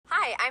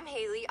Hi, I'm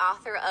Haley,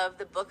 author of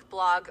the book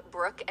blog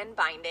Brook and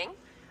Binding.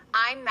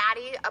 I'm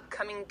Maddie,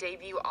 upcoming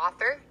debut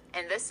author,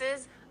 and this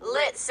is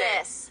Lit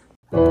Sis.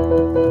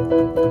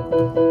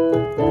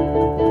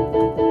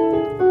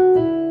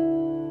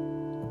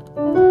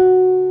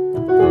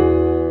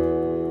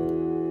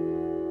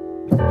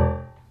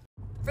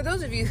 For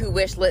those of you who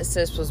wish Lit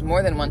Sis was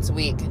more than once a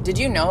week, did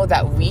you know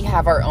that we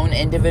have our own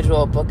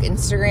individual book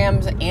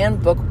Instagrams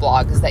and book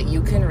blogs that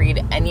you can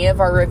read any of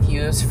our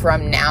reviews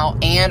from now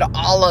and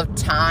all of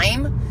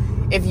time?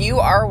 If you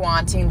are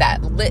wanting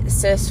that Lit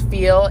Sis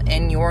feel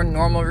in your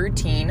normal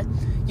routine,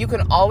 you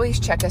can always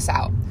check us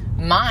out.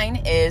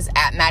 Mine is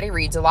at Maddie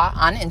Reads a Lot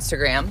on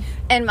Instagram.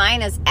 And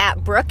mine is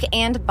at Brook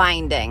and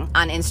Binding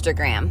on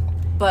Instagram.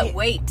 But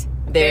wait,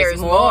 There's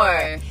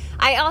more.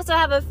 I also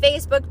have a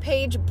Facebook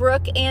page,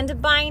 Brook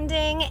and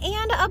Binding,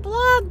 and a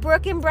blog,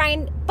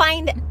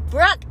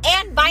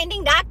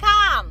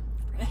 brookandbinding.com.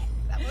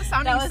 That was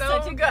sounding so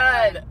such a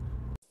good.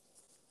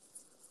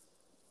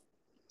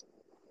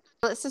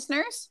 Lit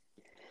Listeners.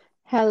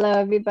 Hello,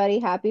 everybody.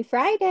 Happy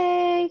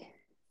Friday.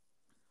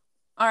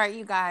 All right,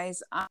 you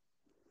guys. I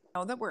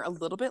know that we're a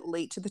little bit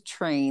late to the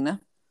train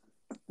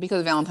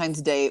because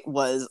Valentine's Day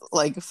was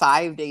like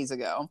 5 days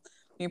ago.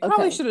 We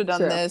probably should have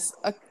done this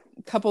a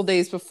couple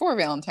days before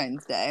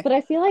Valentine's Day. But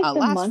I feel like the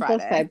month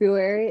Friday. of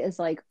February is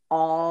like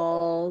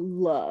all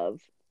love.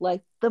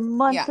 Like the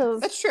month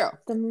of that's true.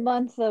 The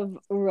month of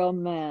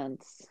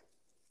romance.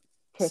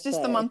 It's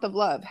just the month of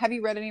love. Have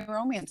you read any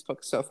romance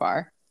books so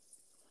far?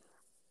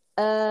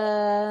 No.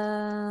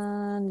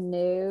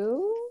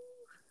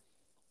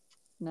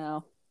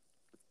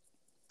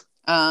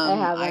 I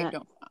haven't. I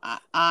don't.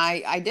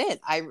 I did.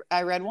 I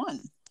read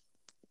one.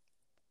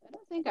 I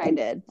don't think I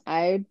did.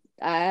 I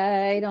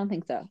don't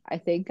think so. I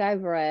think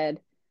I've read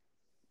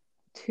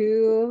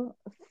 2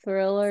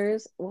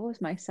 thrillers. What was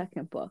my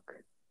second book?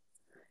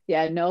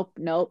 Yeah, nope,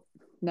 no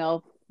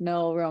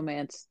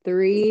romance.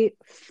 3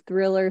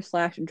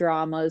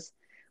 thriller/dramas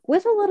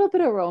with a little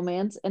bit of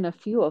romance in a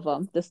few of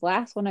them. This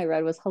last one I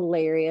read was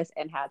hilarious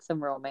and had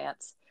some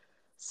romance.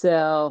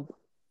 So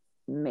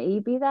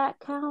maybe that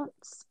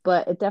counts,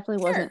 but it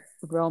definitely wasn't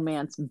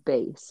romance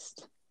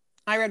based.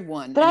 I read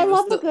one. But I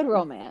love a good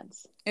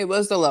romance. It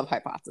was The Love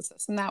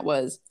Hypothesis, and that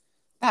was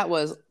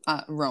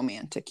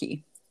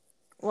romantic-y.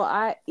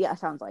 Well,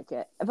 sounds like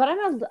it. But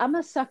I'm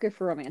a sucker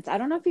for romance. I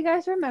don't know if you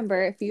guys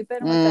remember, if you've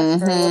been with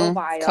us for a little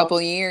while. Couple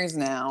years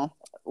now.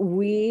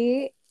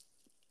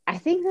 I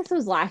think this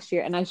was last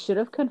year, and I should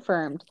have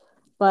confirmed,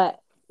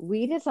 but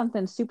we did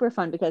something super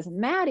fun because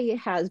Maddie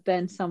has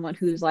been someone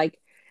who's like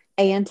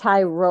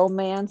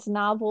anti-romance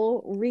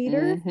novel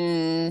reader.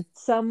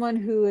 Someone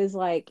who is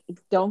like,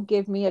 don't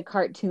give me a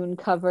cartoon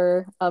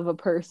cover of a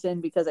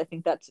person because I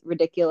think that's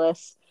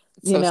ridiculous.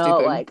 You know,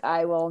 stupid. Like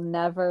I will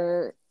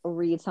never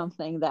read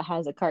something that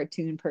has a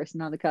cartoon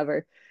person on the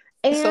cover.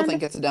 And I still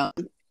think it's dumb.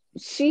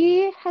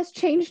 She has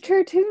changed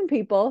her tune,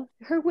 people.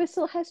 Her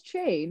whistle has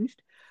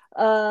changed.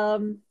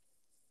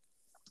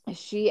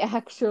 She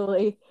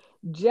actually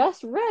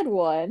just read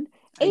one.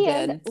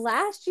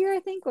 Last year, I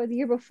think, or the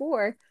year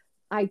before,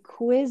 I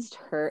quizzed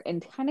her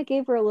and kind of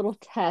gave her a little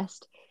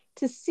test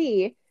to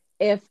see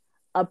if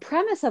a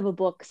premise of a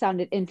book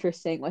sounded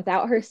interesting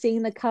without her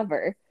seeing the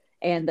cover,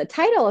 and the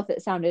title if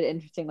it sounded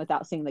interesting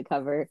without seeing the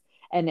cover.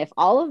 And if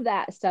all of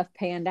that stuff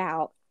panned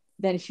out,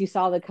 then she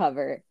saw the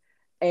cover.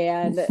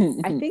 And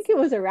I think it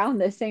was around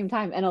the same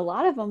time. And a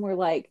lot of them were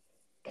like,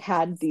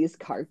 had these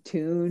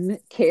cartoon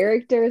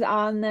characters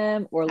on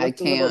them or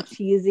looked a little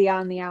cheesy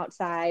on the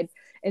outside.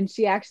 And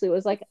she actually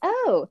was like,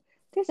 oh,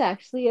 there's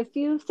actually a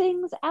few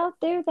things out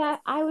there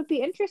that I would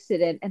be interested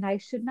in, and I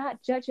should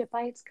not judge it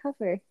by its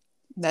cover.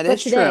 That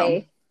is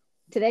true.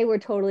 Today we're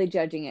totally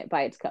judging it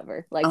by its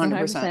cover. Like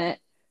 100%.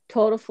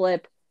 Total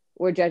flip.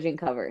 We're judging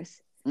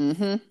covers.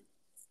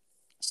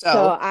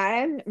 So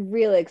I'm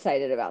really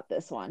excited about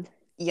this one.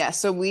 Yeah,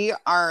 so we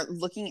are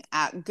looking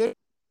at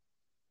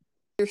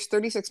There's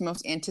 36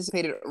 most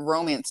anticipated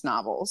romance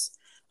novels.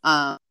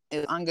 On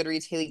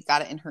Goodreads. Haley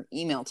got it in her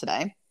email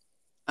today.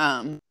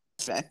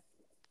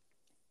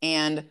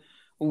 And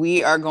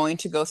we are going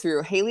to go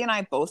through. Haley and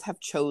I both have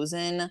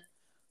chosen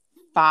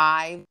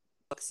 5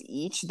 books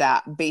each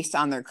that, based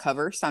on their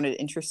cover, sounded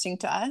interesting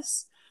to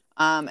us.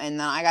 And then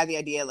I got the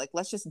idea, like,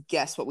 let's just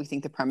guess what we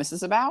think the premise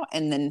is about.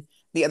 And then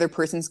the other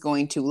person's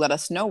going to let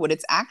us know what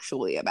it's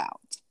actually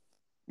about.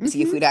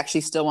 See if we'd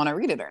actually still want to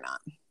read it or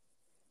not.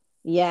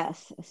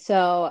 Yes.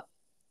 So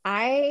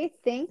I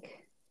think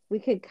we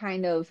could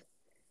kind of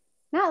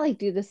not like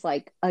do this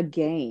like a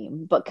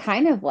game, but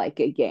kind of like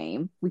a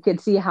game. We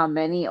could see how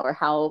many or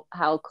how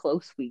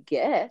close we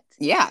get.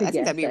 Yeah, I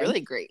think that'd be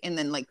really great. And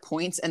then like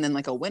points and then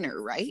like a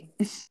winner, right?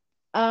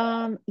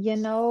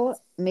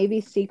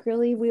 Maybe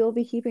secretly we will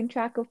be keeping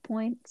track of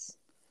points.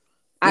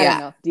 I don't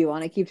know. Do you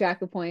want to keep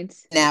track of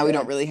points? Nah, we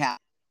don't really have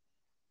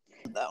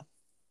though.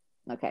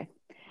 Okay.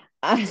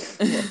 We'll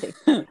see.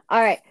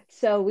 All right.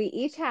 So we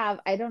each have,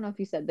 I don't know if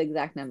you said the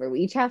exact number. We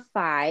each have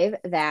 5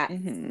 that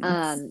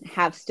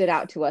have stood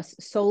out to us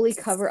solely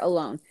cover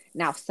alone.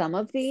 Now, some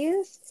of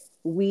these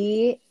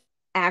we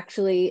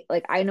actually,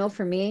 like, I know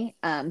for me,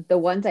 the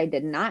ones I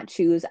did not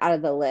choose out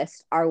of the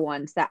list are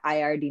ones that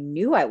I already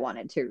knew I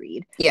wanted to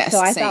read. So Yes,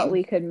 I thought same.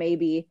 we could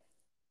maybe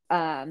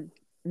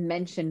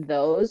mention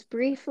those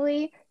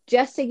briefly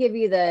just to give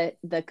you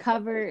the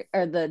cover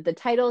or the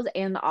titles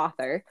and the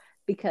author,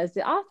 because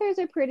the authors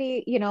are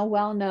pretty,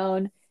 well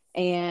known,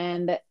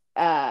 and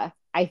I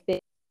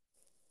think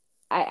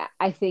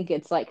I think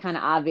it's like kind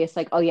of obvious,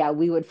 like, oh yeah,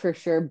 we would for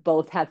sure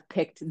both have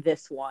picked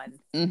this one.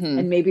 Mm-hmm.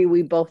 And maybe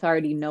we both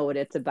already know what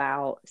it's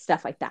about,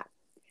 stuff like that.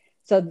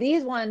 So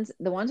these ones,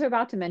 the ones we're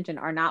about to mention,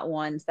 are not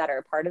ones that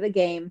are part of the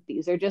game.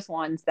 These are just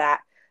ones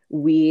that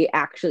we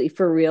actually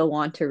for real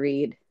want to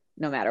read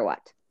no matter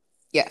what.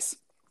 Yes.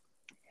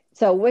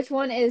 So which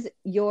one is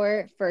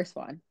your first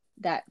one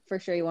that for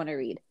sure you want to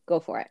read? Go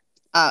for it.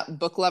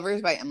 Book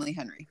Lovers by Emily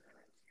Henry.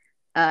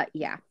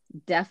 Yeah,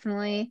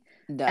 definitely.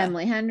 Duh.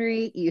 Emily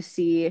Henry. You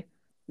see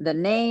the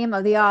name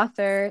of the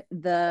author.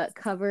 The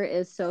cover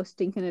is so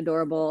stinking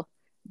adorable.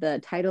 The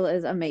title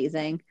is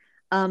amazing.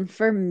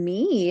 For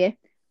me,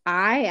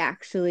 I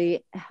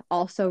actually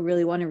also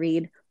really want to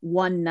read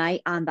One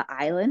Night on the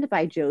Island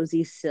by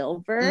Josie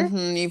Silver.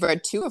 Mm-hmm. You've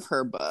read 2 of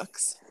her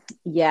books.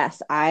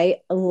 Yes,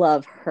 I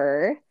love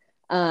her.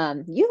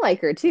 You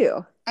like her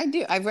too. I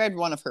do. I've read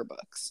 1 of her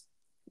books.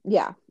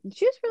 Yeah,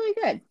 she was really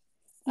good.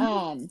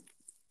 Mm-hmm.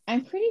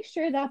 I'm pretty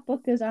sure that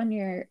book is on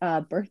your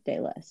birthday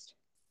list.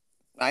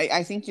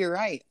 I think you're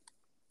right.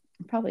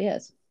 It probably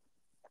is.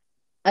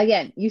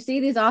 Again, you see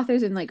these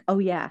authors and like, oh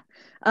yeah.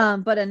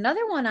 But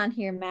another one on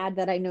here, Mad,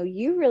 that I know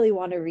you really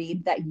want to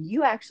read that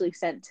you actually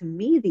sent to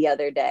me the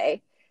other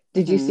day.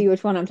 Did you see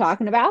which one I'm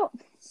talking about?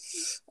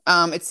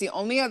 It's the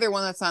only other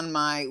one that's on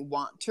my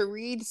want to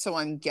read, so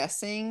I'm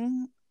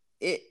guessing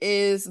it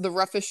is The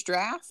Roughest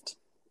Draft.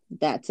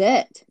 That's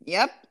it.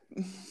 Yep.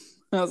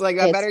 I was like,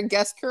 I better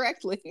guess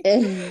correctly.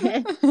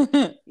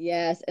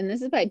 Yes, and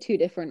this is by 2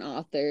 different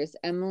authors,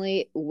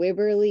 Emily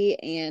Wibberley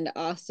and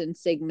Austin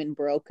Sigmund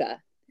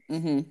Broca.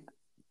 Mm-hmm.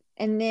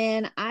 And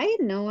then I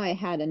know I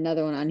had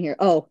another one on here.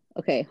 Oh,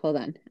 okay, hold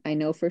on. I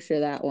know for sure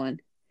that one.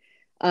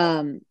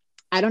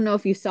 I don't know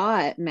if you saw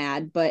it,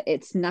 Mad, but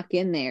it snuck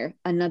in there.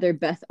 Another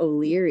Beth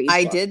O'Leary book.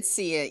 I did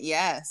see it,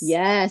 yes.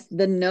 Yes,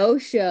 The No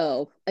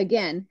Show.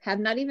 Again, have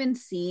not even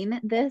seen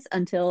this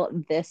until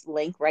this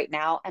link right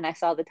now. And I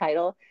saw the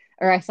title,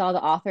 or I saw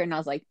the author, and I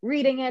was like,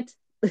 reading it.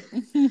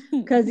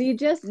 Because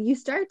you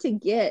start to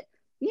get,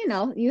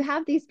 you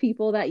have these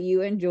people that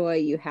you enjoy,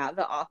 you have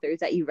the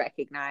authors that you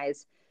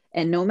recognize,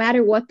 and no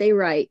matter what they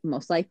write,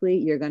 most likely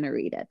you're going to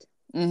read it.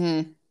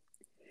 Mm-hmm.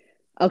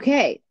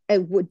 Okay.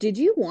 Did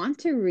you want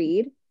to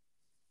read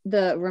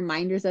The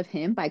Reminders of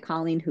Him by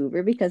Colleen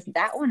Hoover? Because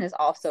that one is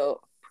also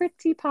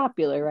pretty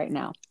popular right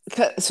now.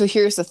 So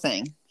here's the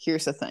thing.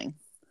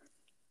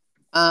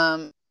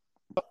 The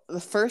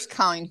first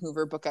Colleen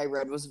Hoover book I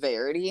read was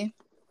Verity.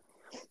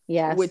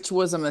 Yes. Which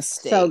was a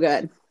mistake. So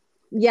good.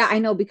 Yeah, I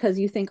know, because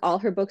you think all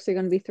her books are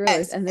going to be thrillers,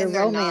 yes, and they're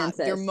romances.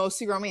 Not. They're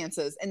mostly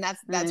romances, and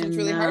that's what's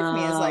really hard for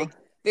me. Is like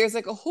there's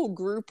like a whole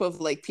group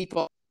of like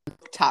people on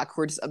TikTok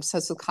who are just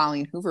obsessed with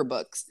Colleen Hoover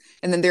books,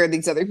 and then there are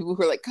these other people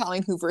who are like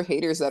Colleen Hoover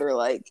haters that are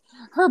like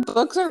her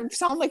books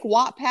sound like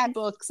Wattpad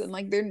books, and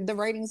like the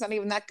writing's not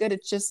even that good.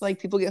 It's just like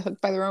people get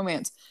hooked by the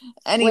romance.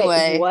 Anyway,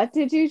 wait, what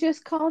did you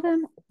just call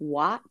them?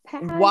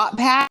 Wattpad?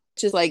 Wattpad,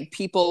 which is like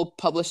people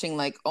publishing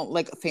like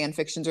fan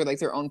fictions or like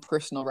their own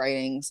personal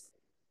writings.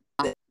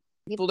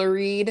 People to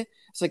read.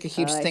 It's like a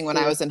huge thing when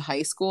I was in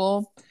high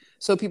school.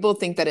 So people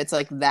think that it's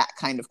like that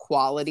kind of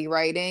quality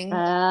writing. Oh,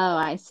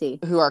 I see.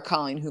 Who are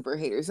Colleen Hoover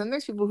haters. And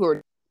there's people who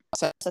are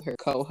obsessed with her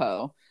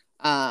coho.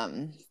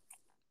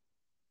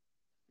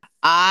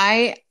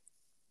 I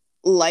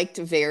liked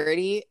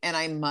Verity, and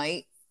I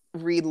might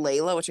read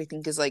Layla, which I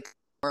think is like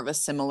more of a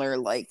similar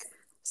like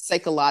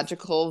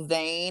psychological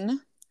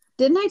vein.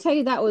 Didn't I tell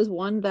you that was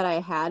one that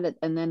I had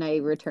and then I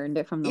returned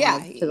it from the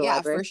library?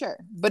 Yeah, for sure.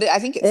 But I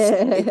think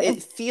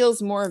it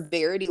feels more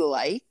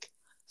Verity-like,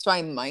 so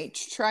I might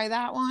try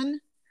that one.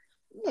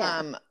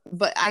 Yeah.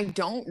 But I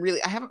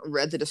haven't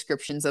read the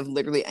descriptions of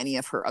literally any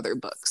of her other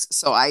books,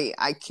 so I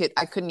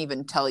couldn't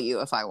even tell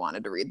you if I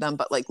wanted to read them.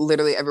 But like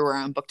literally everywhere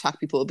on Book Talk,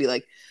 people will be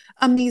like,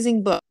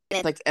 amazing book,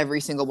 like every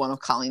single one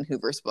of Colleen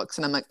Hoover's books,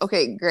 and I'm like,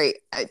 okay, great,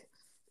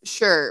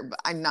 sure, but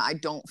I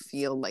don't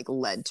feel like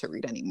led to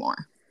read anymore.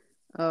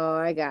 Oh,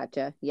 I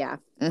gotcha. Yeah,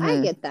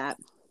 I get that.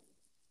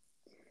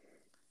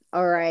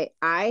 All right.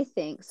 I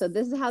think, so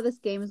this is how this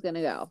game is going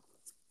to go.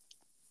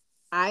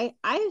 I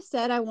have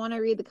said I want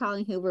to read the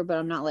Colleen Hoover, but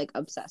I'm not like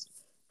obsessed.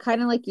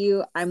 Kind of like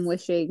you, I'm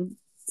wishing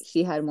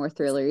she had more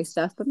thrillery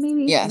stuff, but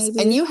maybe. Yes,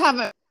 maybe. And you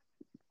haven't,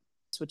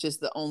 which is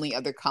the only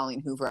other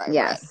Colleen Hoover I read.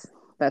 Yes,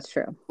 that's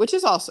true. Which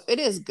is also,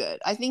 it is good.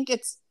 I think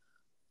it's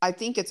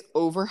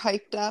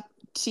overhyped up.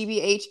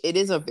 TBH, it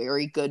is a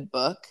very good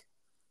book.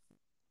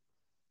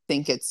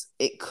 Think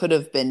it could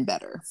have been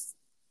better,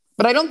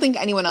 but I don't think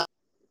anyone else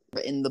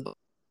in the book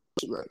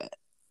wrote it.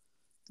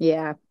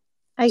 Yeah,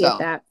 I get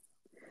that.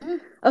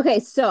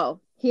 Okay,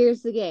 so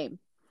here's the game.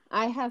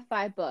 I have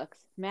 5 books.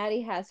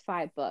 Maddie has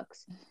 5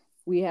 books.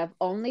 We have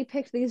only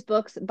picked these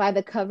books by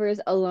the covers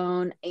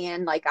alone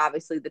and like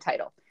obviously the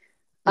title.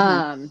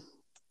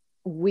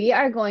 We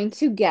are going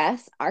to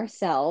guess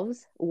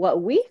ourselves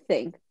what we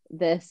think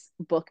this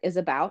book is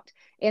about,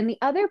 and the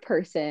other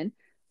person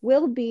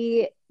will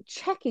be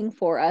checking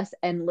for us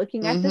and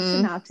looking at the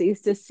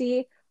synopses to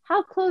see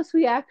how close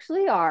we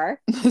actually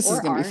are This is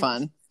going to be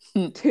fun.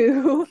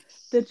 To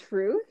the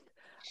truth.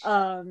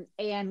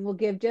 And we'll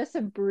give just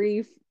a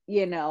brief,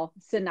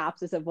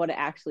 synopsis of what it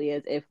actually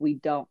is if we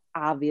don't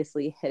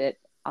obviously hit it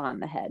on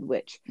the head,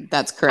 which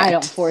that's correct. I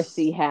don't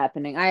foresee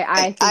happening.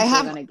 I think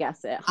we're going to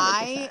guess it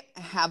 100%.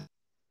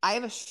 I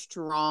have a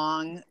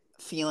strong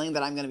feeling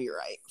that I'm going to be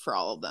right for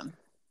all of them.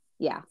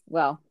 Yeah,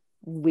 well,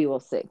 we will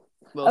see.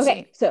 We'll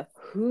see. So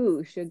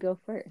who should go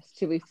first?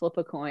 Should we flip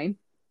a coin?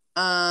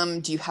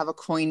 Do you have a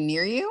coin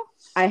near you?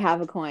 I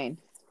have a coin.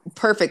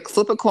 Perfect.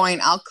 Flip a coin.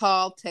 I'll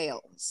call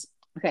tails.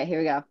 Okay, here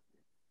we go.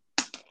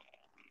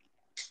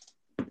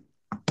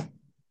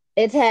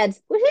 It's heads.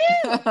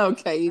 Woohoo!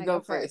 Okay, you go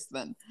first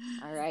then.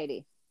 All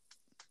righty.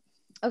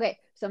 Okay,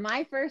 so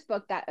my first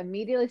book that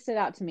immediately stood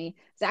out to me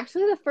is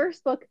actually the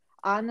first book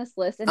on this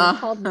list, and it's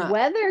called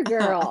Weather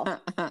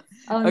Girl.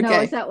 Oh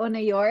no, is that one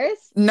of yours?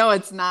 No,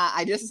 it's not.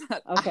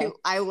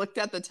 I looked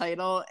at the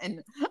title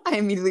and I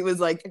immediately was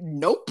like,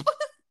 nope.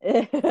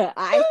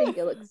 I think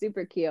it looks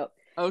super cute.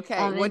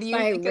 Okay, what do you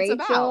think it's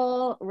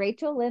about?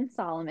 Rachel Lynn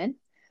Solomon.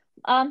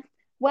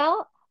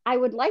 Well, I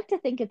would like to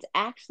think it's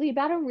actually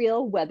about a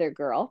real weather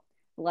girl,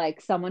 like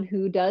someone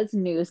who does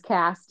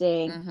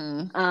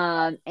newscasting,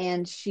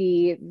 and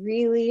she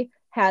really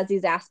has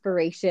these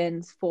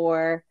aspirations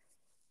for,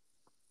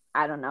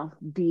 I don't know,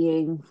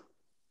 being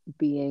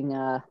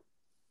a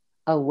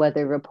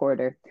weather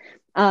reporter.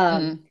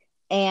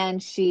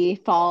 And she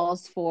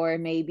falls for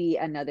maybe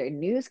another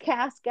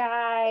newscast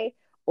guy,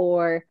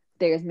 or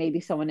there's maybe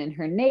someone in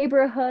her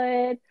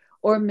neighborhood,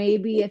 or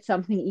maybe it's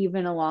something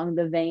even along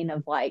the vein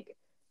of like,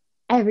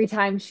 every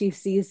time she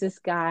sees this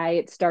guy,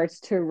 it starts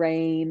to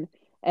rain.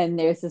 And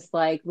there's this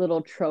like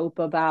little trope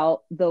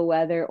about the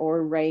weather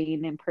or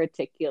rain in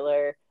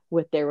particular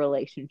with their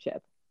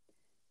relationship.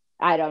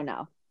 I don't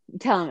know.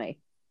 Tell me.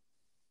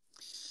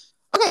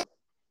 Okay.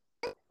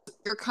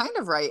 You're kind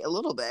of right a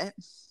little bit.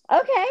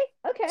 Okay.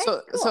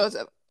 So it's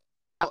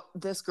about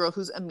this girl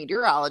who's a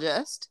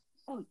meteorologist.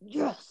 Oh,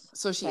 yes.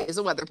 So she is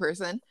a weather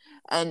person,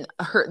 and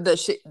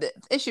the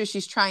issue,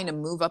 she's trying to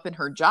move up in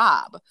her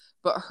job,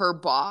 but her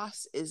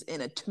boss is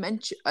in a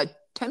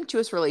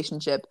tempestuous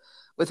relationship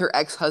with her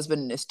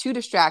ex-husband and is too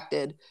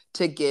distracted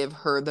to give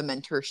her the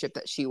mentorship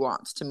that she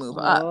wants to move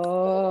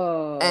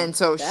up. And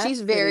so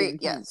she's very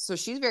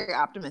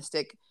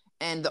optimistic,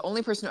 and the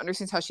only person who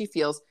understands how she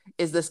feels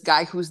is this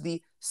guy who's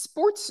the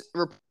sports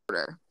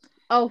reporter.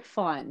 Oh,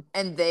 fun.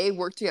 And they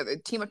work together,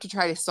 team up to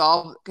try to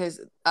solve, because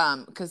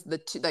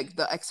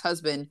the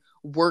ex-husband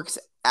works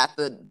at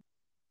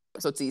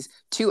so it's these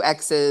two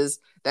exes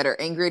that are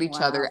angry at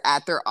each other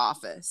at their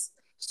office.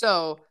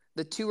 So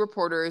the two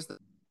reporters, the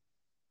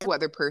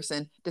weather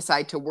person,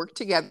 decide to work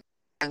together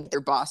and their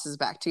bosses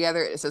back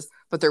together. It says,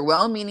 but their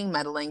well-meaning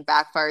meddling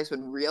backfires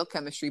when real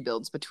chemistry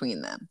builds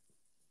between them.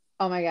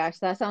 Oh my gosh,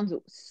 that sounds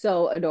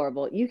so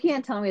adorable. You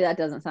can't tell me that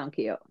doesn't sound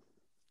cute.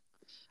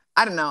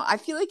 I don't know. I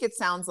feel like it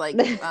sounds like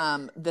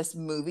this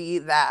movie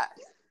that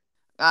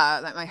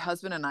my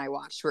husband and I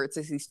watched, where it's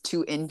like these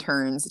two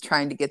interns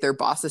trying to get their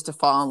bosses to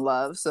fall in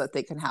love so that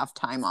they can have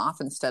time off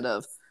instead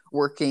of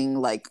working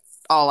like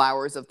all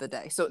hours of the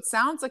day. So it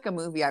sounds like a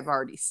movie I've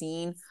already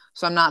seen.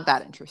 So I'm not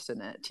that interested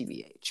in it,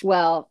 TBH.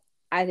 Well,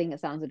 I think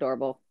it sounds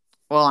adorable.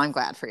 Well, I'm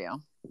glad for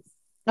you.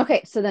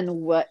 Okay, so then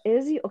what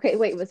is okay,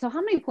 wait, so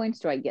how many points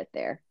do I get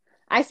there?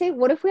 I say,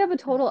 what if we have a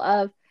total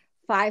of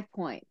 5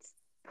 points?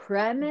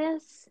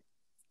 Premise,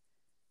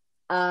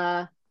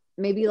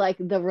 maybe like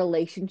the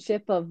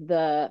relationship of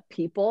the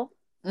people,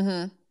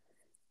 and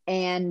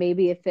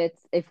maybe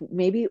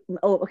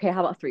how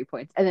about 3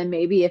 points? And then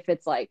maybe if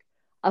it's like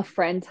a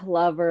friend to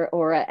lover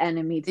or an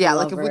enemy to lover.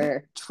 Like if we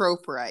get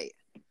trope right.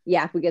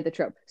 Yeah, if we get the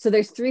trope. So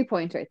there's 3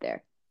 points right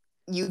there.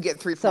 You get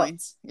 3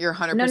 points. You're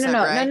 100%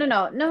 right.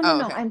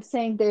 No. I'm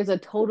saying there's a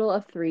total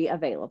of 3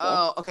 available.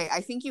 Oh, okay.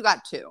 I think you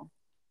got 2.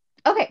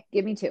 Okay,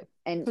 give me 2.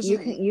 And you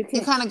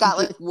kind of got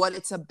like what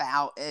it's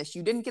about ish.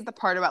 You didn't get the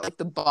part about like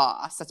the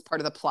boss. That's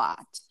part of the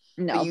plot.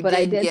 No, but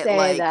I did say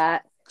like,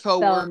 that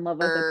fell in love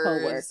with a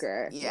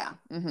coworker. Yeah.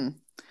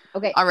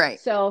 Okay. All right.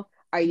 So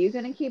are you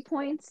going to keep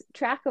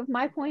track of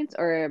my points,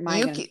 or am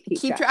I going to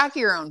keep track of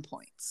your own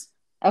points?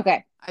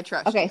 Okay. I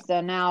trust you. Okay,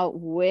 so now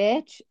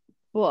which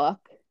book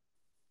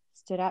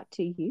stood out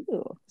to you?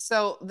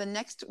 So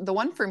the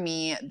one for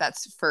me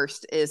that's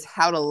first is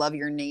How to Love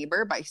Your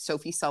Neighbor by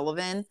Sophie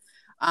Sullivan.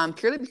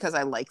 Purely because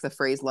I like the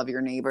phrase love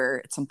your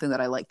neighbor. It's something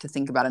that I like to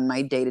think about in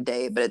my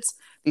day-to-day, but it's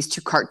these 2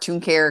 cartoon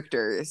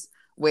characters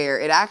where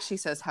it actually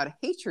says how to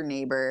hate your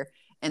neighbor,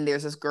 and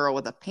there's this girl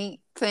with a paint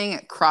thing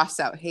that crossed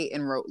out hate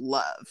and wrote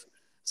love.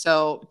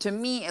 So to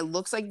me, it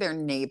looks like they're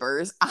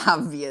neighbors,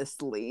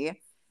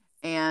 obviously.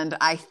 And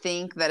I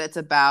think that it's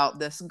about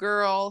this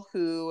girl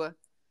who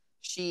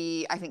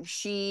she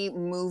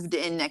moved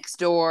in next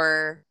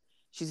door,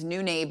 She's a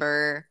new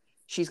neighbor.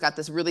 She's got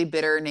this really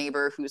bitter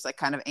neighbor who's like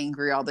kind of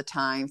angry all the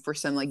time for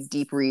some like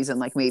deep reason.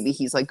 Like maybe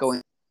he's like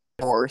going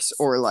divorce,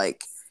 or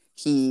like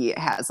he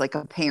has like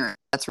a parent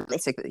that's really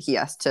sick that he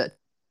has to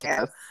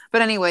have.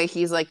 But anyway,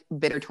 he's like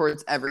bitter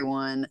towards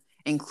everyone,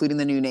 including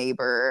the new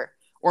neighbor,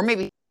 or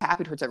maybe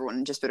happy towards everyone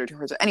and just bitter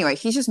towards her. Anyway,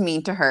 he's just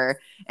mean to her,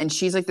 and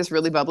she's like this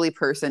really bubbly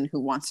person who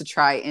wants to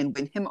try and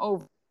win him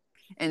over.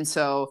 And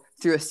so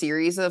through a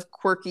series of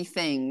quirky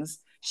things,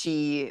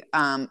 she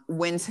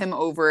wins him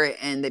over,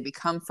 and they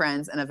become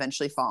friends and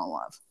eventually fall in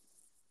love.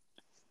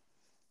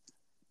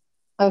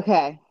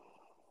 Okay.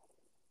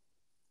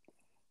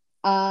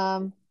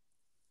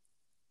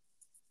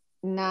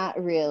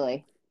 Not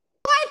really.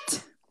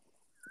 What?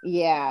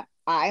 Yeah,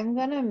 I'm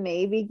gonna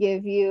maybe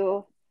give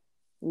you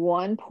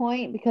 1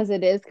 point because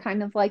it is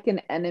kind of like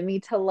an enemy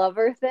to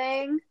lover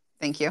thing.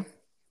 Thank you.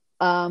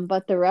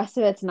 But the rest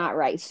of it's not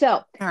right.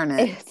 So Darn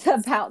it. It's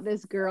about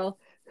this girl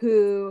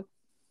who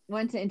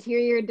went to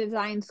interior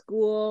design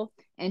school,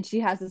 and she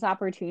has this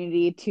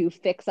opportunity to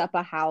fix up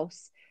a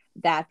house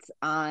that's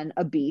on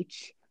a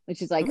beach,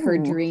 which is like her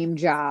dream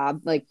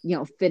job. Like, you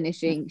know,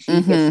 finishing,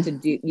 she gets to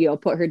do, you know,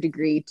 put her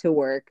degree to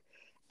work.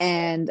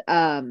 And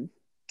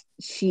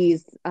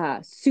she's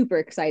super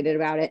excited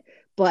about it.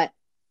 But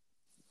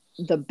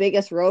the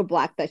biggest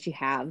roadblock that she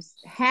has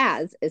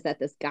is that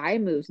this guy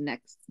moves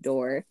next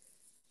door.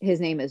 His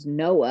name is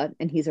Noah,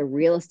 and he's a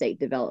real estate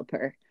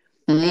developer.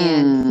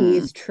 And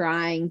he's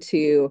trying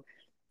to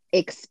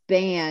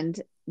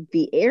expand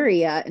the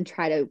area and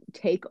try to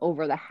take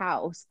over the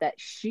house that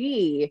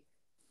she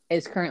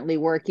is currently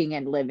working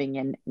and living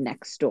in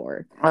next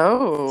door.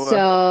 Oh.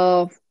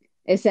 So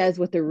it says,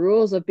 with the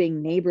rules of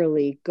being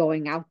neighborly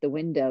going out the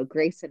window,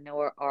 Grace and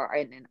Noah are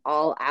in an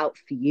all-out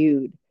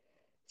feud.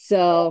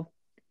 So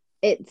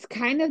it's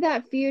kind of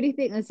that feudy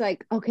thing. It's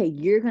like, okay,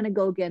 you're going to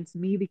go against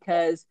me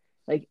because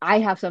like I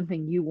have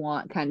something you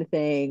want kind of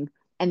thing.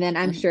 And then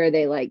I'm sure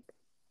they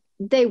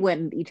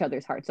win each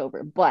other's hearts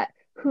over. But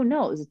who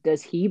knows?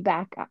 Does he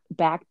back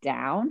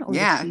down, or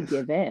does he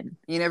give in?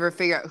 You never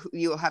figure out.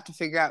 You'll have to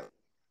figure out.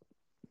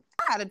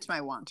 I added to my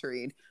want to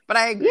read, but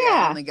I agree.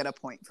 I only get a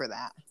point for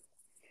that.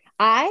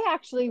 I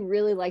actually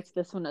really liked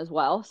this one as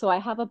well, so I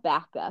have a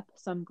backup.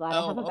 So I'm glad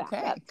I have a backup.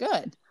 Okay,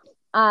 good.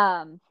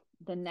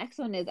 The next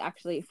one is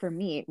actually for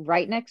me,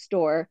 Right Next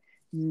Door,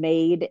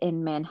 Made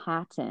in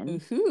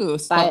Manhattan. Ooh,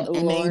 by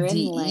Lauren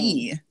Made.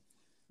 Lane.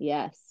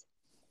 Yes.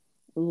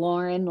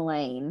 Lauren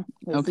Lane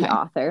is the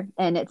author.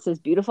 And it's this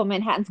beautiful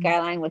Manhattan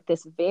skyline with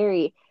this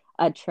very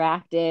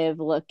attractive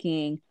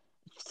looking,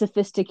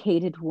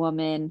 sophisticated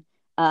woman.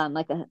 Not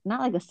like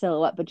a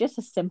silhouette, but just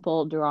a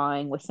simple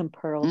drawing with some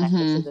pearl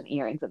necklaces and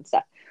earrings and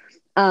stuff.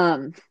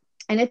 And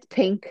it's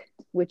pink,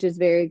 which is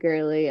very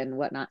girly and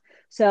whatnot.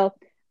 So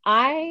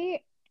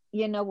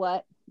you know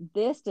what?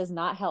 This does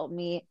not help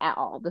me at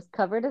all. This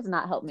cover does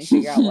not help me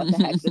figure out what the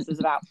heck this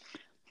is about.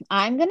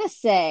 I'm going to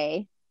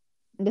say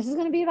this is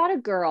going to be about a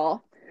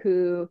girl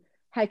who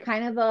had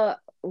kind of a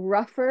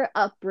rougher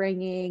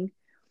upbringing,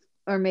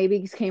 or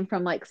maybe came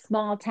from like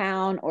small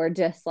town, or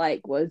just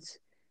like was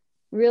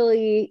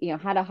really, you know,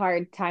 had a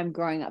hard time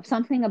growing up.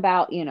 Something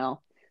about, you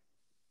know,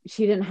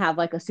 she didn't have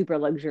like a super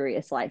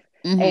luxurious life.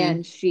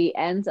 And she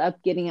ends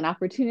up getting an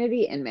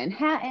opportunity in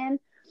Manhattan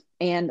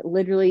and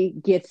literally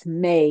gets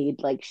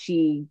made. Like,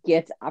 she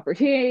gets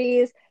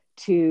opportunities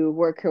to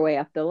work her way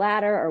up the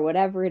ladder or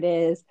whatever it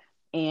is,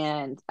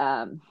 and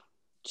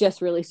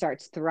just really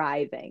starts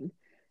thriving.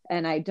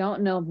 And I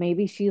don't know,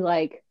 maybe she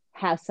like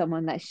has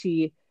someone that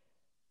she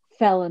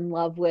fell in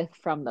love with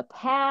from the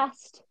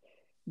past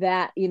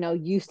that, you know,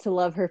 used to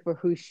love her for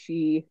who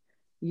she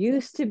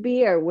used to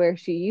be or where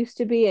she used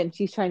to be, and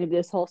she's trying to be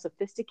this whole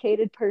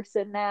sophisticated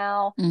person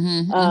now.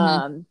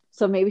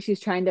 So maybe she's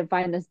trying to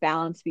find this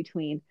balance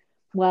between,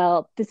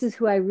 well, this is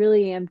who I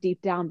really am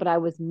deep down, but I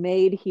was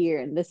made here,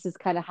 and this is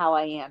kind of how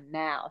I am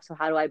now. So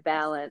how do I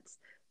balance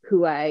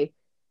who I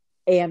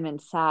am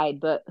inside,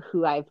 but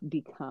who I've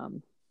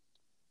become?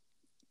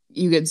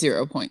 You get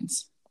 0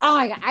 points. Oh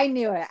my God, I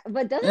knew it.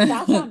 But doesn't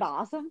that sound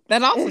awesome?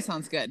 That also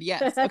sounds good.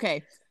 Yes.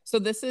 Okay. So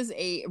this is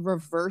a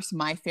reverse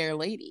My Fair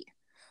Lady.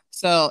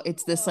 So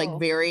it's this like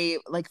very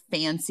like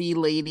fancy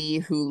lady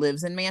who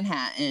lives in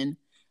Manhattan,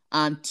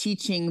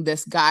 teaching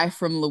this guy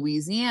from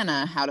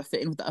Louisiana how to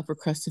fit in with the upper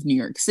crust of New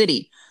York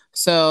City.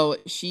 So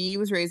she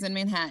was raised in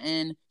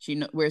Manhattan.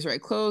 She wears the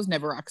right clothes,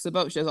 never rocks the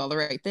boat. She does all the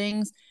right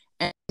things.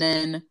 And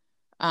then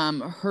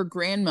her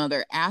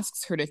grandmother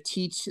asks her to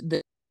teach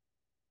the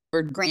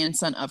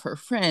grandson of her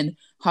friend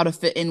how to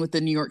fit in with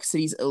the New York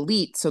City's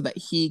elite so that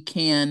he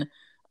can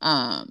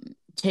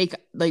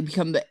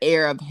become the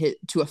heir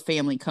to a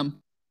family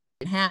company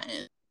in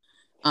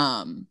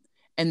Manhattan.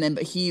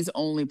 But he's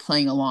only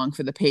playing along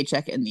for the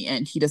paycheck in the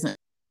end. He doesn't have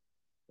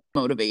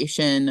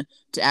motivation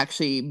to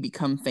actually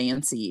become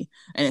fancy.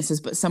 And it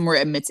says, but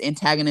somewhere amidst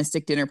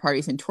antagonistic dinner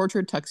parties and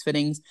tortured tux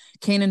fittings,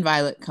 Kane and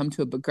Violet come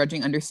to a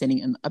begrudging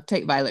understanding, and the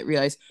uptight Violet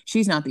realizes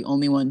she's not the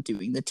only one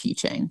doing the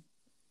teaching.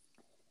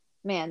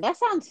 Man, that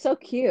sounds so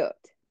cute.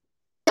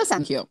 That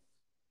sounds cute.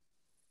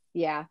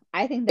 Yeah,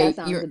 I think that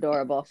sounds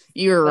adorable.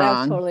 You're but wrong. I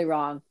was totally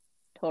wrong.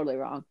 Totally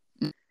wrong.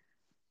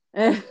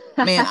 Man,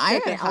 I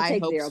okay, have I'll high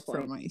take hopes 0 for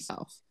points.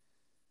 myself.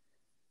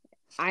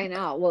 I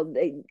know. Well,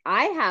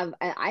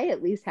 I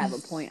at least have a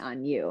point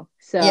on you.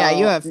 So Yeah,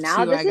 you have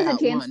now 2. this I is a got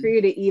chance for 1.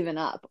 you to even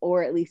up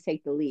or at least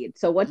take the lead.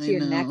 So what's I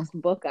your know. next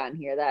book on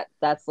here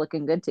that's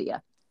looking good to you?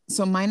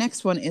 So my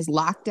next one is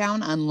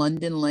Lockdown on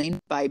London Lane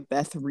by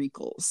Beth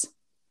Reekles.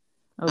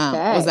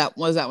 Okay. Was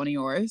that one of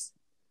yours?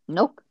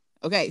 Nope.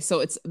 Okay, so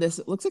it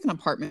looks like an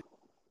apartment.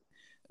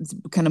 It's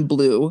kind of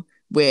blue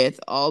with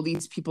all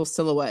these people's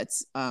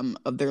silhouettes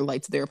of their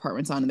lights of their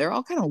apartments on, and they're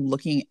all kind of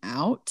looking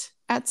out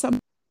at something.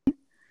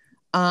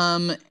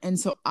 And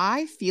so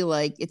I feel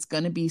like it's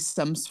going to be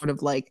some sort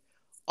of like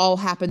all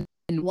happened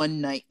in one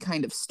night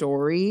kind of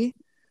story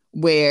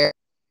where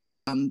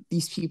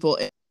these people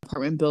in the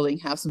apartment building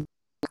have some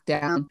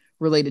down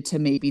related to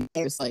maybe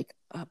there's like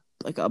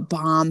a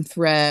bomb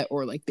threat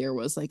or like there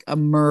was like a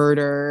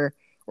murder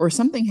or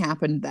something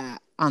happened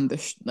that on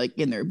the like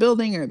in their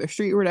building or their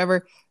street or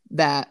whatever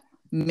that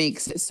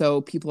makes it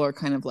so people are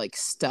kind of like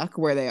stuck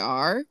where they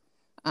are.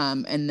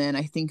 And then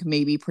I think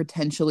maybe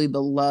potentially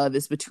the love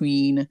is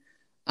between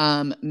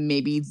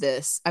maybe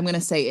this, I'm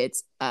gonna say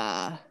it's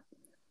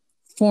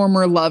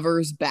former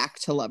lovers back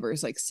to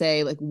lovers. Like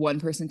say like one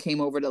person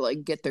came over to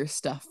like get their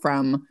stuff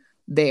from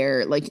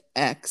their like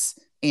ex,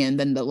 and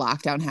then the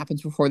lockdown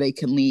happens before they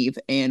can leave,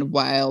 and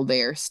while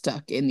they're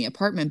stuck in the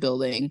apartment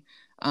building,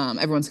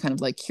 everyone's kind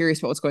of like curious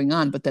about what's going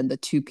on, but then the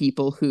two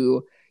people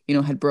who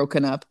had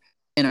broken up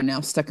and are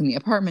now stuck in the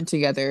apartment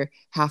together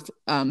have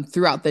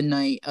throughout the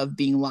night of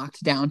being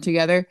locked down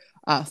together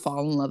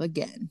fall in love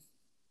again.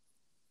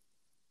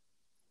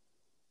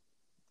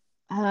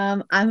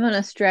 I'm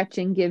gonna stretch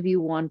and give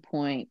you 1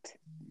 point.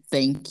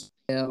 Thank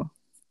you.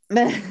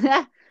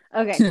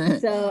 Okay,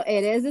 so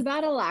it is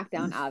about a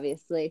lockdown,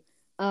 obviously.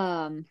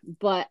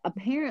 But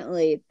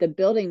apparently the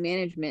building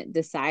management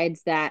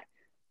decides that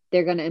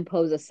they're going to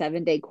impose a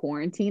 7-day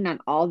quarantine on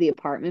all the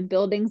apartment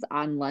buildings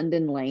on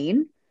London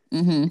Lane.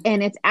 Mm-hmm.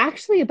 And it's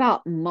actually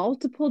about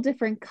multiple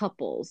different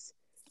couples.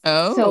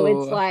 Oh. So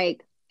it's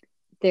like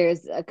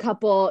there's a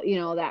couple,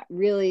 that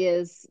really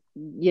is,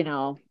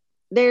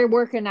 they're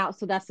working out.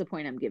 So that's the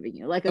point I'm giving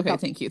you. Like a okay,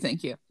 couple,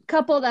 thank you.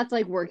 Couple that's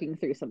like working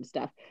through some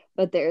stuff.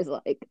 But there's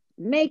like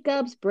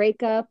makeups,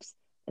 breakups.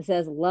 It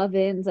says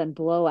love-ins and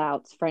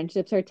blowouts.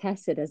 Friendships are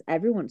tested as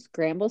everyone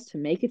scrambles to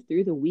make it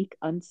through the week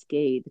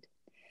unscathed.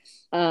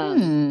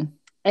 And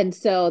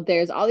so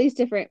there's all these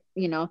different,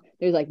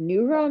 there's like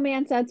new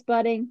romance that's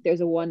budding.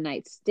 There's a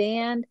one-night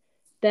stand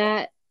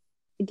that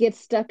gets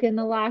stuck in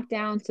the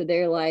lockdown. So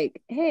they're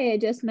like, hey, I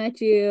just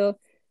met you.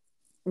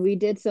 We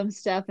did some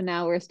stuff and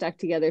now we're stuck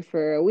together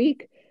for a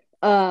week.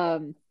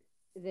 There's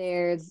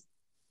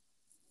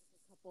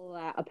a couple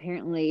that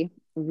apparently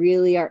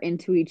really are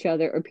into each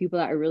other, or people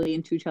that are really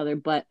into each other,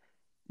 but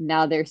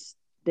now it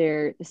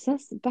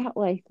says about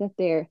like that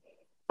they're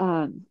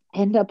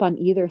end up on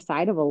either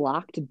side of a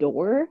locked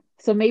door.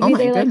 So maybe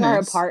they like are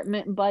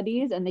apartment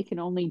buddies and they can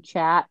only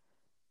chat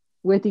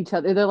with each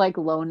other. They're like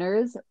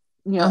loners,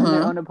 in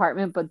their own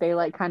apartment, but they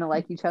like kind of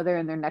like each other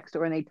and they're next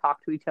door and they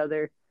talk to each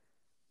other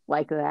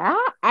like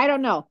that. I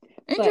don't know.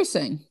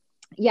 Interesting.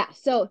 But, yeah.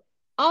 So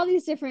all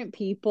these different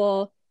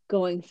people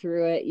going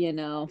through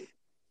it,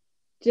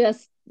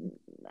 just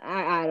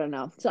I don't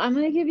know. So I'm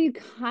gonna give you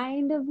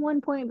kind of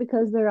 1 point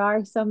because there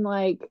are some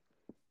like,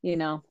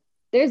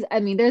 there's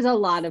a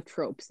lot of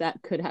tropes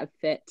that could have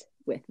fit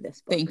with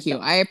this book. Thank you.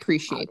 I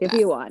appreciate that. I'll give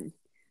you 1.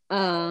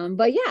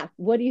 But yeah,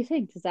 what do you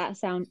think? Does that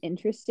sound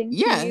interesting to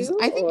you? Yes,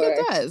 I think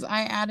it does.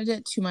 I added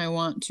it to my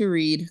want to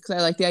read because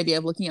I like the idea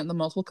of looking at the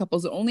multiple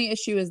couples. The only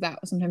issue is that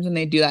sometimes when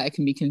they do that, it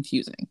can be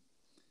confusing.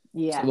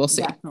 Yeah, so we'll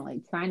see.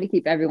 Definitely. Trying to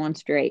keep everyone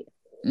straight.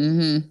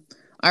 Mm-hmm.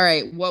 All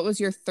right. What was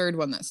your third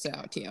one that stood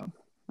out to you?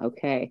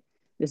 Okay.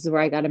 This is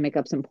where I got to make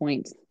up some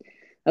points.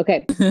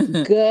 Okay.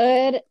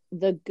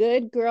 The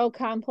Good Girl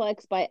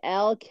Complex by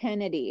Elle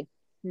Kennedy.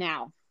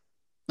 Now.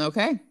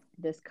 Okay.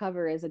 This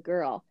cover is a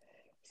girl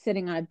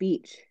sitting on a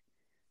beach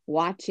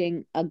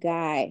watching a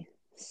guy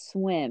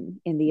swim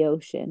in the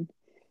ocean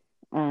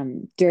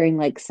during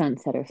like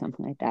sunset or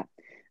something like that.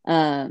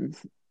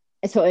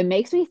 So it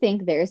makes me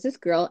think there's this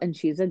girl and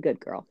she's a good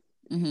girl.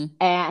 Mm-hmm.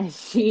 And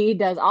she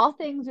does all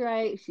things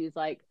right. She's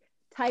like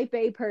type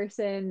A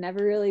person,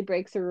 never really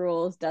breaks the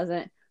rules,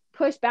 doesn't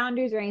push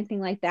boundaries or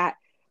anything like that.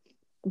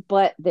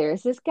 But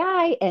there's this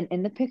guy, and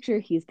in the picture,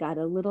 he's got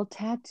a little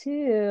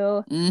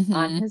tattoo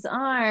on his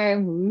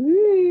arm.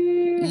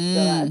 So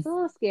that's a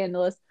little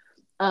scandalous.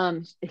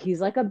 He's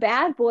like a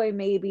bad boy,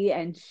 maybe,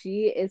 and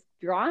she is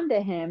drawn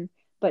to him,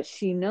 but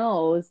she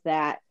knows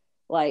that,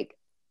 like,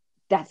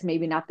 that's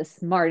maybe not the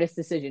smartest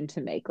decision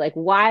to make. Like,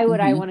 why would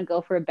I want to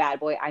go for a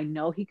bad boy? I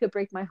know he could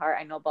break my heart.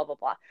 I know blah, blah,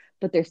 blah.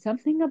 But there's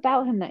something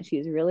about him that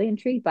she's really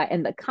intrigued by.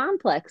 And the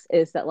complex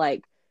is that,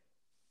 like,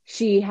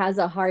 she has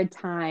a hard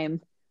time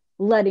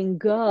letting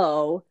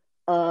go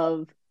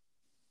of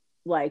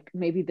like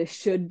maybe the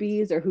should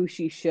be's or who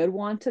she should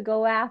want to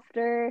go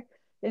after.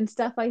 and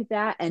stuff like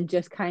that, and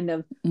just kind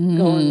of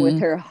going with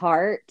her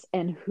heart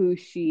and who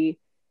she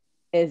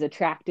is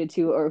attracted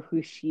to, or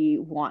who she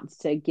wants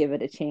to give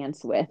it a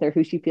chance with, or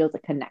who she feels a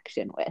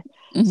connection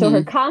with. So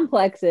her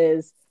complex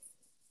is,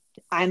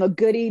 I'm a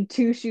goody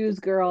two shoes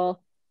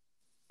girl,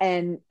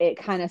 and it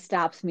kind of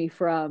stops me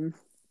from,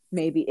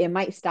 maybe it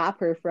might stop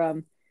her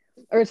from,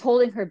 or it's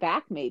holding her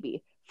back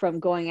maybe from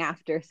going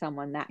after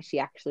someone that she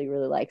actually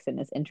really likes and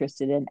is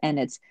interested in, and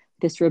it's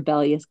this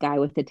rebellious guy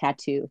with a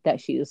tattoo that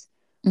she's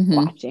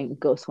watching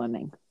go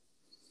swimming.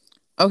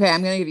 Okay,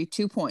 I'm gonna give you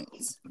 2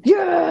 points.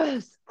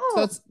 Yes. Oh,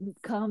 so it's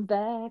come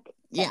back.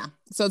 Yeah.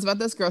 So it's about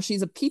this girl.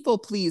 She's a people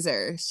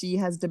pleaser. She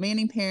has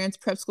demanding parents,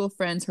 prep school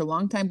friends, her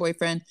longtime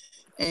boyfriend,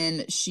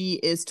 and she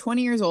is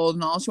 20 years old,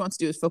 and all she wants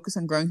to do is focus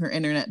on growing her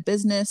internet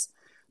business,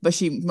 but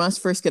she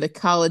must first get a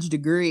college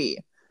degree.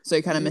 So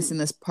you're kind of missing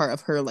this part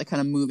of her, like, kind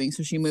of moving.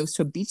 So she moves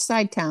to a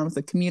beachside town with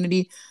a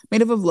community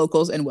made up of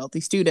locals and wealthy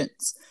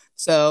students.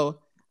 So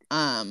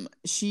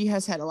she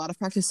has had a lot of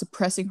practice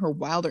suppressing her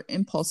wilder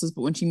impulses,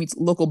 but when she meets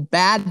local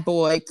bad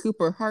boy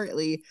Cooper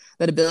Hartley,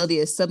 that ability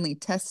is suddenly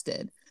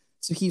tested.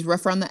 So he's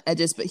rough around the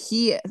edges, but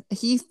he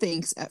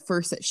thinks at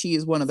first that she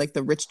is one of, like,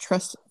 the rich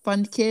trust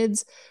fund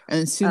kids,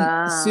 and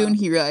soon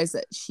he realizes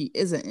that she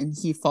isn't, and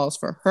he falls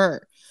for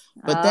her.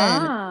 But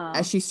then,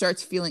 as she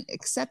starts feeling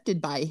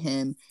accepted by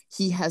him,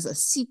 he has a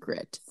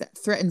secret that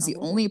threatens the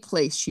only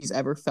place she's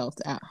ever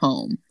felt at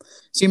home.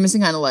 So you're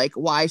missing kind of, like,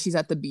 why she's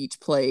at the beach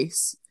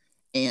place,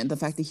 and the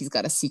fact that he's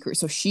got a secret.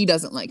 So she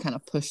doesn't, like, kind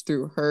of push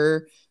through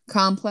her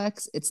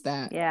complex. It's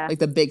that, like,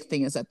 the big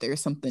thing is that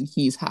there's something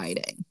he's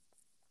hiding.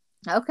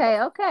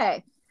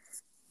 Okay.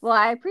 Well,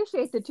 I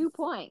appreciate the 2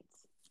 points.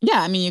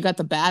 Yeah, I mean, you got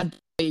the bad,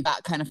 you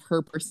got kind of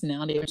her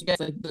personality, which, you guys,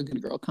 like, the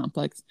good girl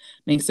complex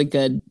makes it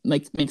good,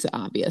 like, makes it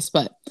obvious.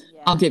 But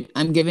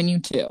I'm giving you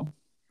 2.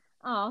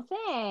 Oh,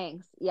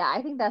 thanks. Yeah,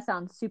 I think that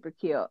sounds super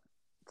cute.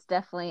 It's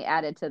definitely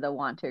added to the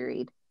want to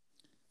read.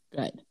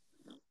 Good.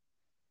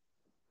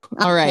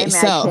 All right,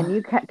 so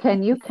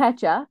can you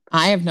catch up?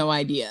 I have no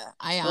idea.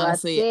 I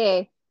honestly,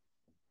 let's see.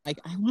 Like,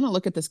 I want to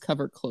look at this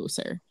cover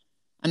closer.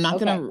 I'm not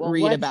going to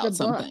read about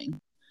something.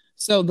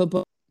 So the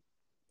book,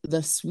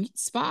 The Sweet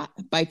Spot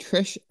by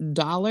Trish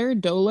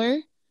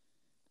Doller.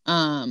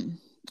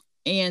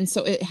 And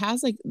so it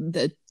has, like,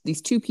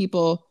 these 2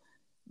 people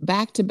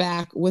back to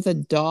back with a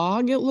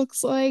dog, it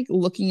looks like,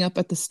 looking up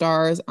at the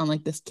stars on,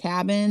 like, this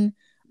cabin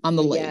on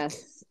the lake.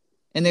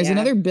 And there's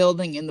another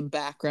building in the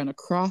background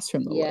across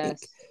from the lake,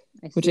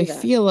 which I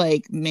feel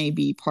like may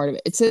be part of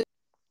it. It's a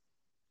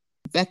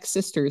Beck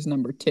Sisters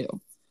number 2.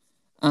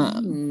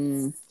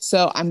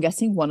 So I'm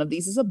guessing one of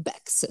these is a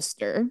Beck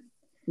sister.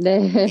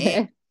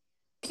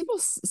 People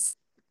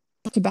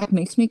to back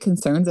makes me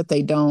concerned that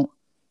they don't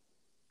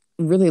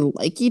really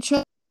like each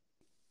other.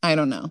 I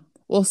don't know.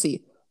 We'll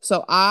see.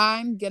 So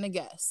I'm gonna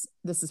guess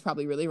this is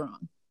probably really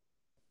wrong.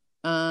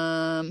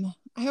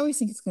 I always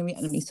think it's gonna be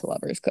enemies to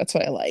lovers. That's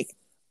what I like.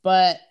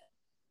 But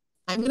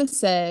I'm gonna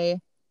say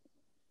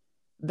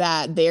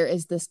that there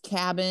is this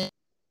cabin.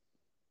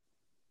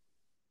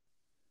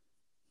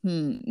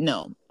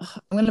 No,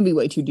 I'm gonna be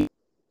way too deep.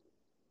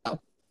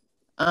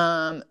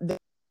 This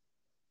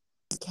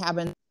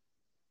cabin,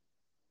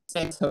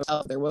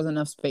 hotel, there wasn't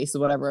enough space or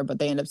whatever, but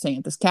they end up staying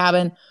at this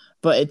cabin.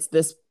 But it's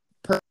this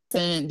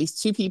person, these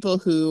 2 people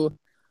who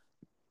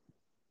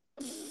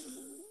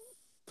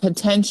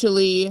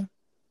potentially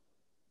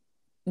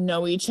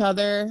know each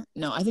other.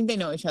 No, I think they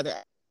know each other.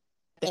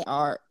 They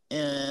are.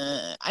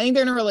 I think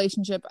they're in a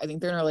relationship.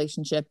 And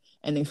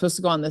they're supposed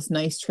to go on this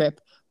nice trip,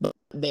 but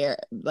they're,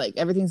 like,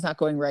 everything's not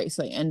going right.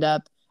 So they end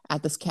up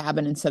at this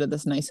cabin instead of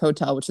this nice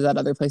hotel, which is that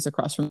other place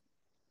across from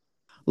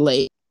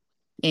lake.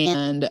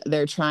 And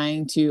they're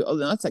trying to,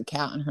 that's a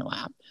cat on her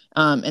lap.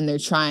 And they're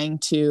trying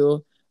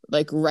to,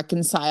 like,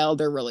 reconcile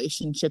their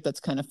relationship that's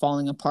kind of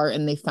falling apart.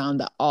 And they found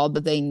that all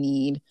that they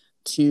need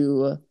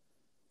to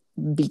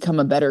become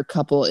a better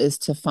couple is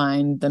to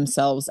find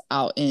themselves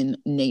out in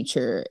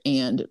nature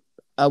and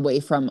away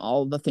from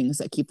all the things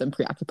that keep them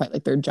preoccupied,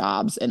 like their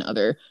jobs and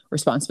other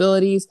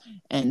responsibilities,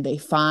 and they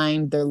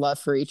find their love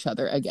for each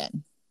other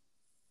again.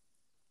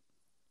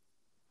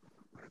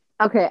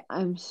 Okay,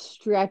 I'm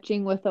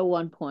stretching with a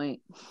 1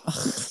 point.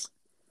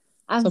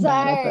 I'm so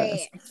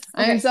sorry.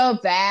 I'm so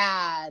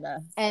bad.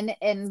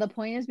 And the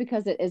point is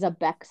because it is a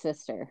Beck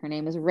sister. Her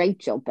name is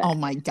Rachel Beck. Oh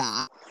my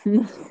God.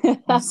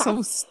 I'm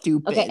so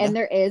stupid. Okay, and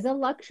there is a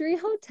luxury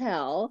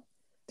hotel.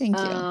 Thank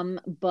you.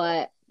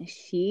 But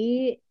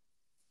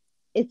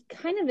it's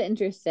kind of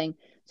interesting.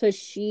 So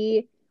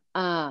she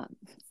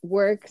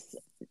works,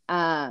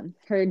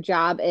 her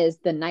job is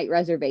the night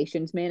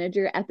reservations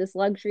manager at this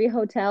luxury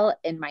hotel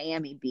in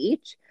Miami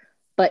Beach,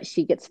 but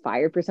she gets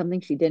fired for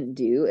something she didn't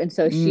do. And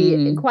so she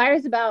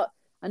inquires about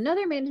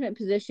another management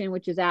position,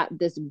 which is at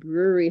this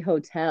brewery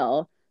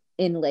hotel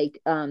in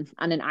on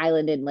an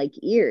island in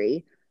Lake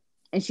Erie.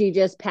 And she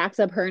just packs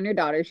up her and her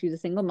daughter. She's a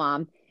single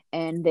mom.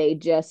 And they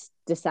just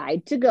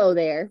decide to go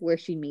there, where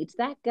she meets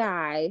that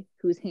guy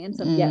who's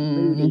handsome yet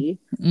moody,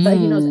 but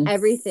he knows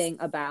everything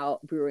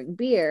about brewing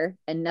beer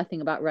and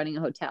nothing about running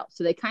a hotel.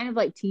 So they kind of,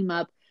 like, team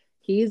up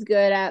He's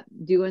good at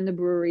doing the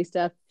brewery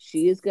stuff.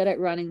 She's good at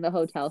running the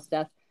hotel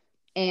stuff.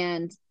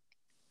 And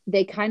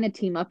they kind of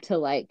team up to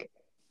like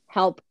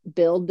help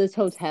build this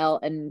hotel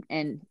and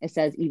it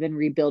says even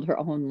rebuild her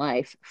own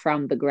life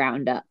from the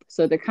ground up.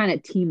 So they're kind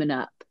of teaming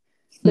up.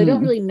 They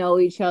don't really know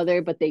each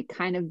other, but they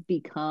kind of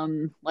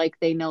become like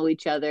they know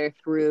each other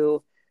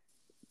through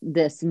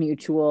this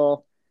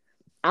mutual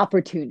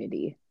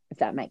opportunity, if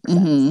that makes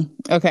sense.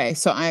 Okay,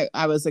 so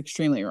I was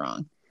extremely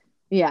wrong.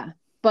 Yeah,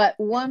 but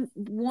one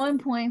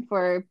point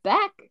for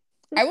Beck.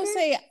 I will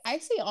say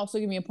also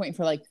give me a point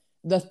for like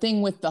the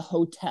thing with the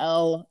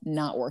hotel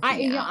not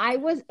working out. I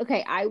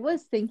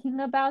was thinking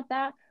about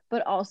that,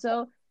 but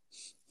also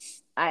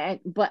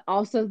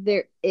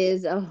there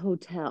is a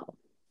hotel.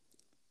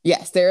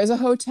 Yes, there is a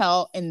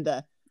hotel in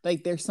the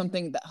like there's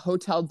something that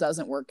hotel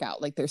doesn't work out.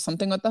 Like there's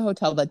something with the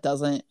hotel that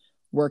doesn't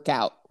work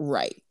out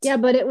right. Yeah,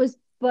 but it was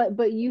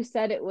but you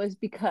said it was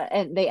because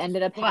and they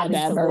ended up having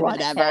to live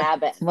in a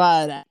cabin.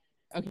 Whatever.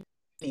 Okay.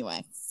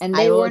 Anyway. And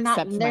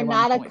they're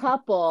not a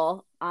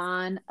couple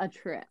on a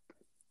trip.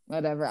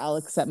 Whatever. I'll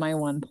accept my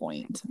 1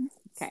 point.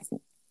 Okay.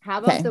 How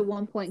about the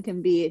 1 point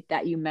can be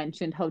that you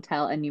mentioned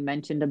hotel and you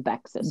mentioned a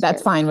Beck sister?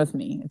 That's fine with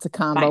me. It's a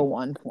combo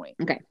 1 point.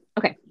 Okay.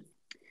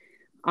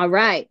 All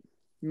right.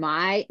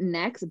 My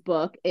next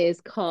book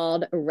is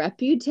called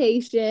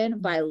Reputation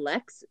by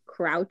Lex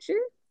Croucher.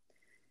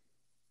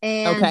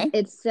 And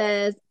it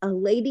says, a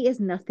lady is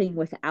nothing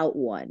without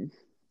one.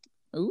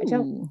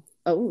 Ooh.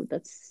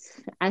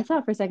 I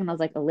thought for a second, I was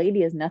like, a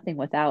lady is nothing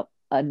without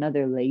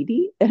another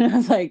lady. And I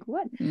was like,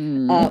 what?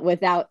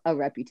 Without a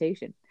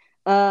reputation.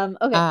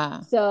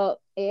 So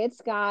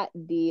it's got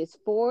these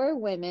 4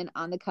 women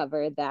on the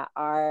cover that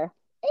are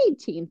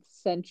 18th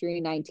century,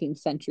 19th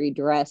century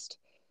dressed.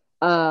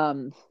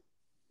 Not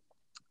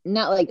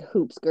like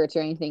hoop skirts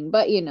or anything,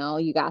 but you know,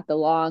 you got the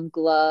long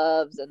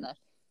gloves and the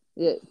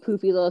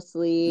poofy little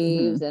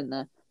sleeves and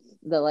the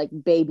like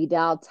baby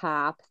doll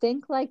top.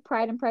 Think like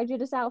Pride and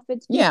Prejudice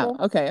outfits. People. Yeah.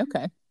 Okay.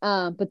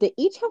 But they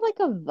each have like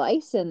a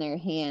vice in their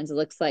hands. It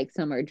looks like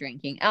some are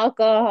drinking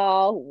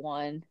alcohol.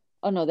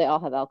 They all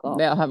have alcohol.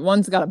 They all have.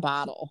 One's got a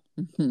bottle.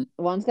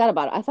 One's got a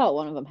bottle. I thought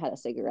one of them had a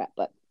cigarette,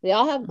 but they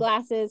all have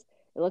glasses.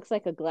 It looks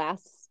like a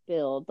glass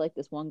spilled. Like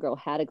this one girl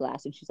had a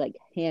glass and she's like,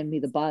 hand me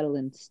the bottle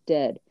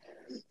instead.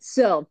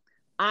 So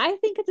I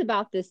think it's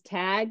about this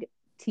tag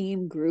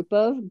team group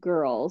of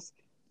girls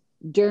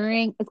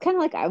it's kind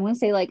of like, I want to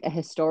say like a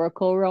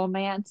historical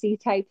romancy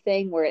type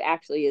thing where it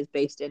actually is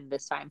based in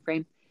this time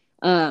frame.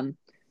 And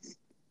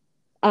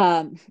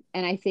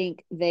I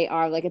think they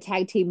are like a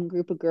tag team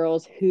group of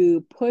girls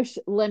who push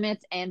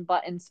limits and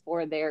buttons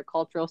for their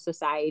cultural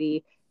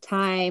society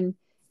time.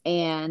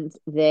 And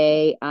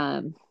they,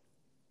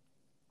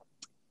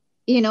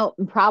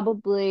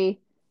 probably,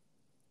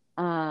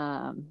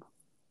 I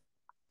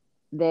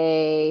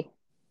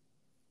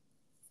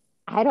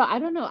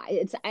don't know.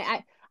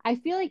 I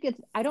feel like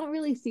I don't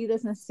really see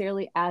this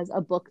necessarily as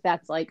a book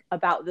that's like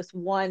about this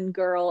one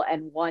girl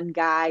and one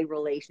guy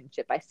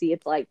relationship. I see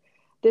it's like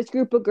this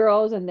group of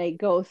girls and they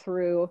go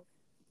through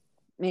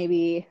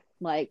maybe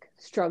like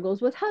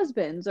struggles with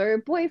husbands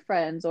or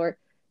boyfriends or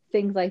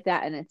things like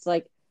that. And it's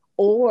like,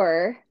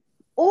 I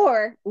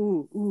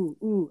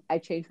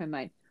changed my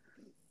mind.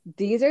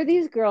 These are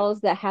these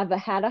girls that have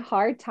had a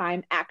hard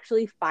time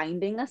actually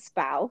finding a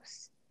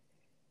spouse.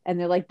 And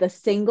they're like the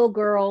single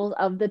girls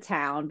of the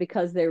town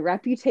because their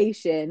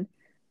reputation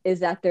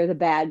is that they're the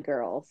bad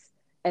girls.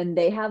 And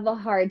they have a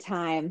hard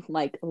time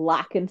like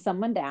locking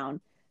someone down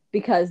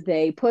because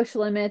they push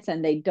limits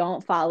and they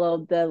don't follow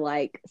the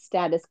like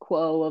status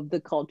quo of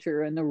the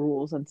culture and the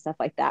rules and stuff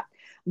like that.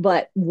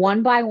 But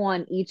one by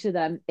one, each of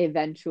them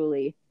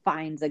eventually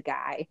finds a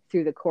guy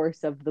through the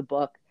course of the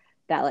book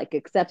that like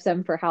accepts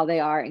them for how they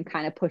are and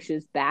kind of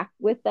pushes back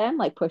with them,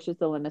 like pushes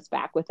the limits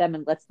back with them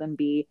and lets them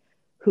be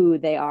who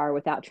they are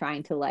without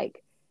trying to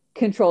like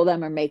control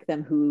them or make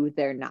them who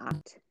they're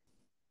not.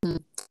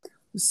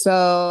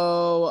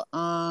 So,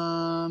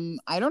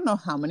 I don't know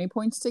how many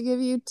points to give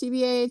you,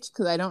 TBH,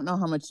 because I don't know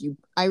how much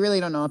I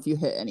really don't know if you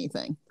hit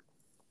anything.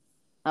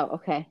 Oh,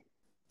 okay.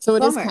 So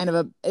it is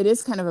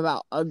kind of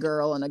about a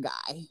girl and a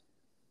guy.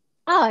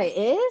 Oh, it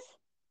is?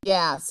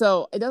 Yeah.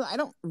 So I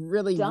don't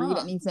really read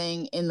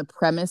anything in the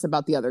premise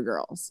about the other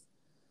girls.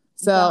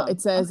 So it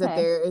says that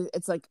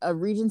it's like a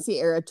Regency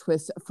era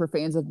twist for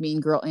fans of Mean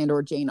Girl and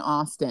or Jane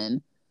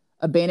Austen.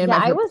 Abandoned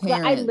by her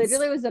parents. I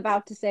literally was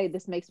about to say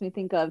this makes me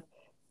think of.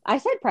 I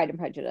said Pride and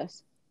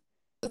Prejudice.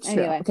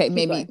 Anyway, okay,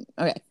 maybe. Going.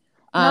 Okay.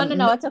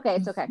 No, it's okay.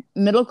 It's okay.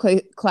 Middle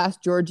class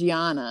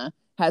Georgiana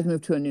has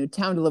moved to a new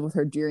town to live with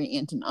her dearing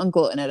aunt and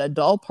uncle, and at a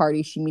dull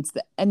party, she meets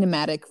the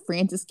enigmatic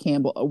Frances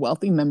Campbell, a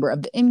wealthy member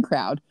of the in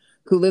crowd,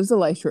 who lives a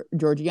life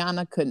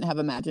Georgiana couldn't have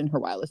imagined her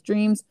wildest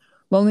dreams.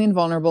 Lonely and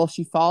vulnerable,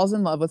 she falls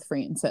in love with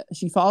Frances.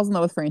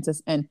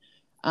 And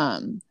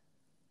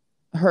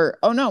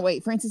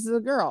Frances is a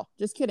girl.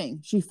 Just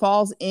kidding. She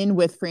falls in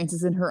with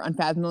Frances and her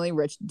unfathomably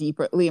rich,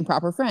 deeply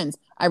improper friends.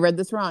 I read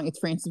this wrong. It's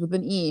Frances with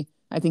an E.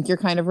 I think you're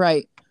kind of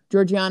right.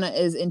 Georgiana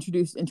is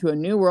introduced into a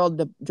new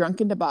world,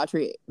 drunken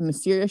debauchery,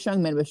 mysterious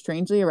young men with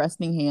strangely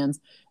arresting hands,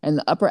 and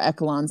the upper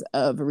echelons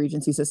of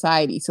Regency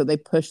society. So they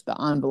push the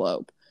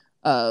envelope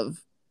of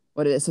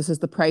what it is. So it says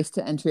the price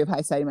to entry of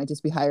high society might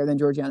just be higher than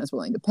Georgiana is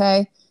willing to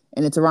pay.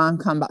 And it's a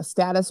rom-com about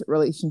status,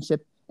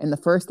 relationship, and the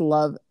first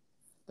loves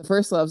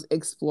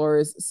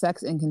explores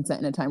sex and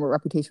consent in a time where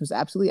reputation was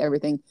absolutely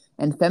everything,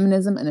 and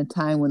feminism in a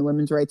time when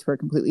women's rights were a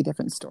completely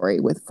different story,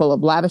 with full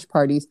of lavish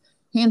parties,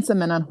 handsome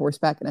men on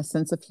horseback, and a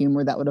sense of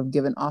humor that would have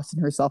given Austen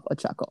herself a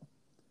chuckle.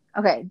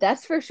 Okay,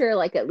 that's for sure,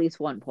 like, at least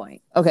 1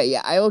 point. Okay,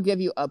 yeah, I will give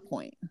you a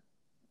point.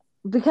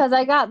 Because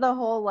I got the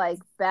whole, like,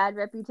 bad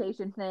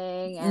reputation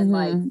thing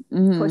and,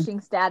 pushing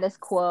status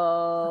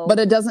quo. But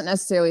it doesn't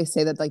necessarily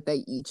say that, like,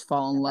 they each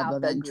fall in love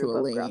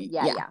eventually.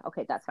 Yeah.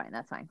 Okay, that's fine.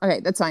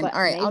 Okay, that's fine. But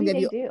all right, I'll give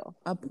you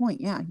a point.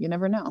 Yeah, you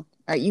never know. All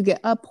right, you get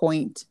a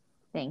point.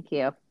 Thank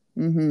you.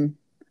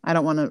 I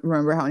don't want to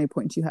remember how many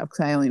points you have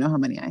because I only know how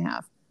many I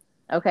have.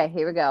 Okay,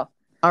 here we go.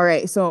 All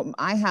right, so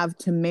I have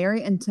To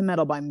Marry and to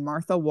Meddle by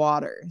Martha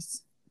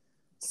Waters.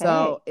 Okay.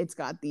 So it's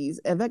got these,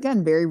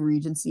 again, very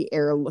Regency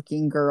era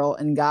looking girl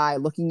and guy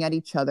looking at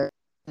each other.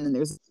 And then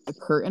there's a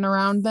curtain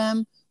around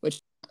them, which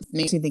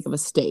makes me think of a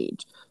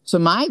stage. So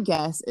my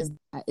guess is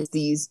that it's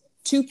these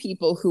two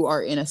people who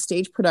are in a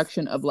stage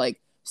production of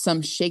like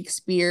some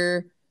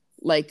Shakespeare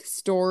like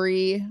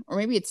story, or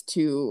maybe it's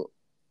too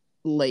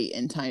late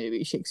in time to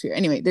be Shakespeare.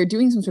 Anyway, they're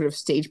doing some sort of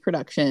stage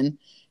production,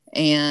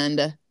 and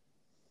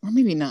or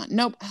maybe not.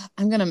 Nope.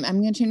 I'm gonna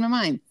change my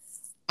mind.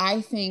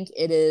 I think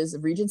it is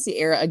Regency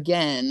era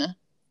again,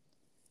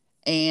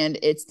 and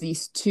it's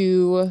these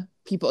two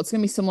people. It's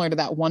going to be similar to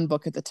that one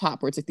book at the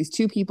top where it's like these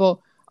two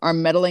people are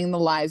meddling in the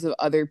lives of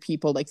other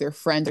people, like their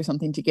friends or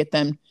something, to get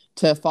them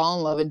to fall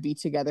in love and be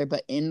together.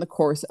 But in the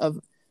course of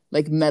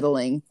like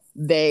meddling,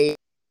 they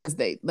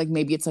like,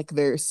 maybe it's like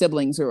their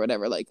siblings or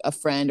whatever, like a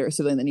friend or a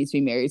sibling that needs to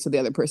be married so the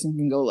other person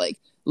can go like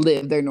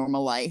live their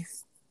normal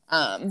life.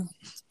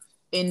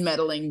 In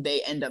meddling,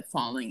 they end up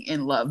falling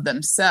in love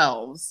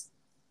themselves.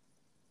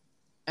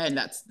 And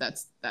that's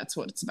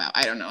what it's about.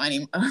 I don't know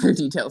any other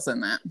details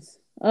than that.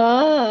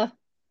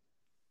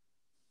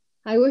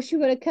 I wish you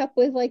would have kept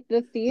with like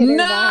the theater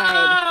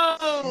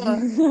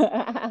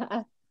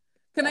vibe.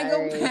 Can I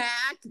go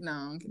back?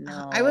 No.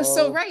 I was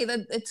so right.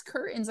 That it's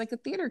curtains, like a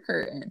theater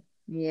curtain.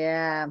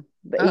 Yeah,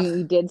 but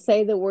you did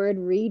say the word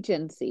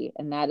Regency,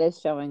 and that is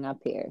showing up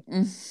here.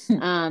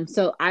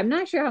 So I'm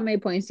not sure how many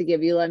points to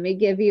give you. Let me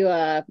give you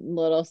a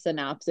little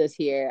synopsis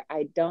here.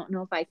 I don't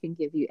know if I can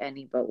give you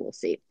any, but we'll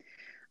see.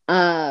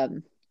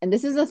 And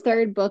this is the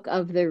third book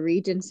of the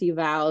Regency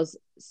Vows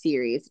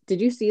series. Did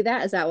you see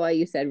that? Is that why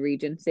you said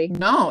Regency?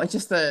 No, it's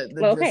just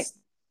okay.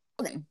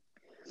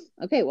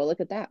 Okay, well, look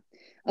at that.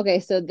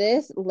 Okay, so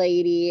this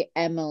lady,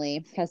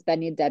 Emily, has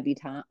been a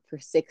debutante for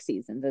 6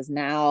 seasons, is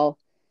now,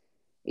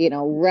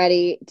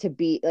 ready to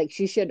be, like,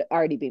 she should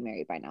already be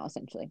married by now,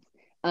 essentially.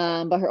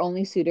 But her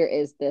only suitor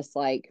is this,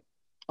 like,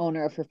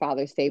 owner of her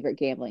father's favorite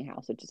gambling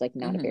house, which is, like,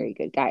 not a very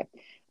good guy.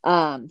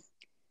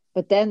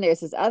 But then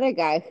there's this other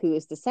guy who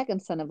is the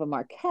second son of a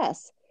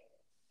Marquess.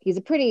 He's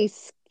a pretty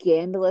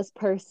scandalous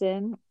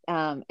person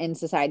in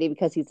society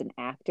because he's an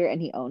actor and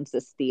he owns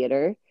this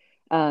theater.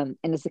 And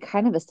it's the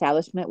kind of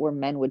establishment where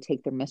men would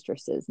take their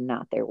mistresses,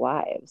 not their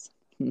wives.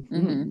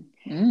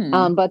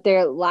 But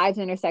their lives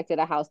intersect at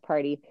a house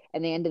party,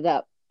 and they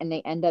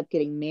end up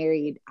getting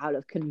married out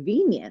of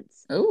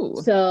convenience. Oh,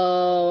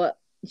 so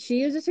she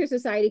uses her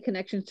society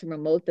connections to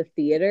promote the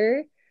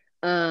theater,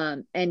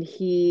 and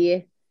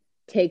he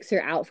takes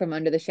her out from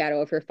under the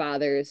shadow of her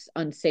father's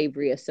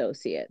unsavory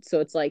associate.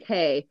 So it's like,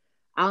 hey,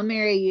 I'll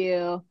marry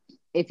you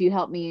if you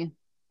help me,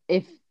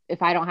 if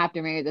I don't have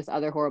to marry this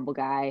other horrible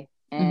guy.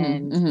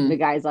 And the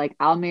guy's like,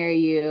 I'll marry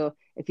you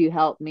if you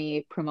help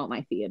me promote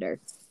my theater.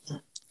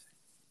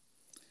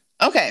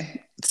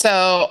 Okay,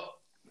 so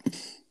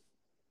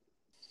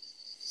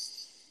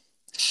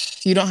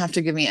you don't have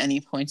to give me any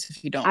points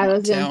if you don't want to. I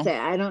was going to say,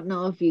 I don't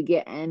know if you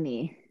get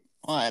any.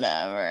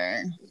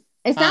 Whatever.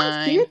 It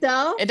sounds cute,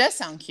 though. It does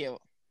sound cute.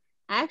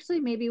 I actually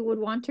maybe would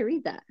want to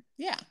read that.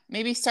 Yeah,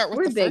 maybe start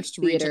with the first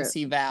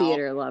Regency vow.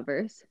 Theater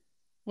lovers.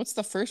 What's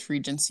the first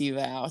Regency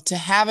vow? To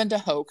have and to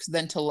hoax,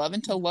 then to love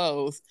and to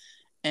loathe,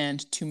 and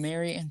to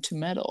marry and to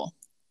meddle.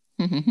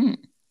 All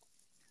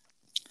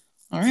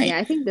right. Yeah,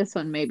 I think this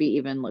one maybe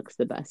even looks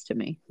the best to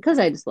me because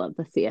I just love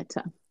the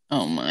theater.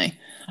 Oh my.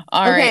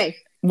 All right.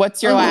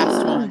 What's your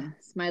last one?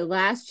 It's my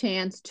last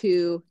chance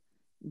to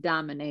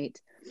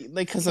dominate.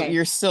 Because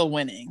you're still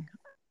winning.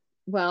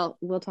 Well,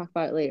 we'll talk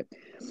about it later.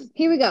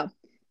 Here we go.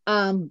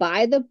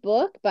 By the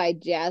Book by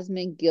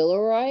Jasmine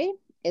Guillory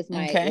is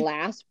my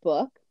last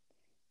book.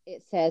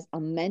 It says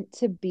a meant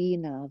to be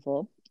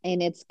novel,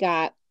 and it's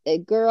got a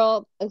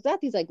girl. It's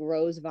got these like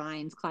rose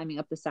vines climbing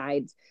up the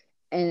sides,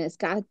 and it's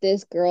got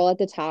this girl at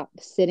the top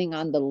sitting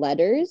on the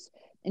letters,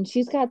 and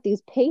she's got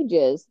these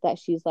pages that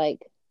she's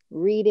like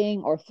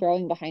reading or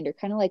throwing behind her,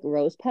 kind of like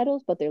rose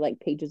petals, but they're like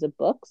pages of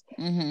books.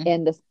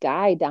 And this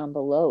guy down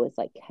below is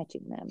like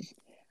catching them.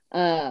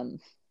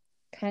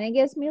 Kind of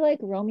gives me like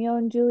Romeo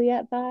and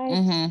Juliet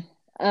vibes.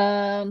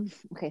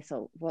 Okay,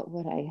 so what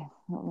would I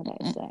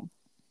say?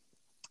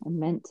 A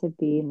meant to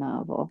be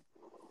novel.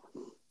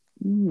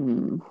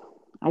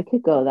 I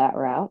could go that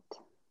route.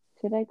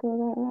 Should I go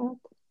that route?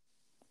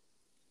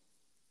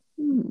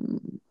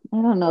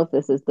 I don't know if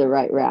this is the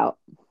right route.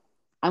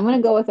 I'm going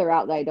to go with a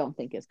route that I don't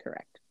think is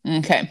correct.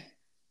 Okay.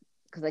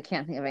 Because I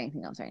can't think of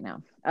anything else right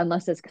now,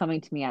 unless it's coming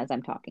to me as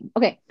I'm talking.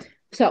 Okay,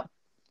 so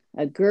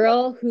a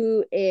girl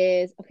who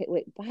is, okay,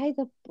 wait, by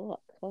the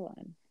book. Hold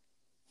on.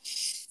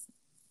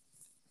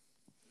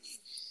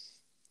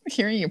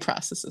 Hearing you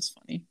process is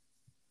funny.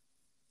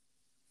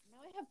 Now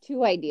I have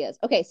two ideas.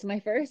 Okay, so my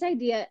first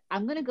idea,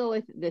 I'm going to go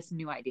with this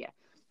new idea.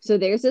 So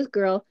there's this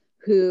girl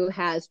who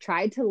has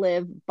tried to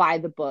live by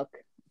the book,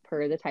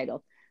 per the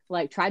title,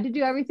 like tried to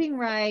do everything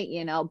right,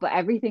 but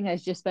everything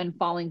has just been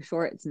falling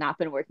short. It's not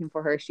been working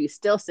for her. She's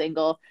still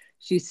single.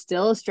 She's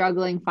still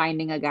struggling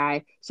finding a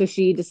guy. So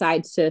she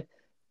decides to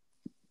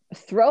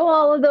throw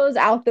all of those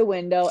out the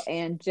window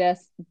and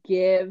just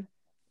give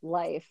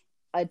life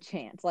a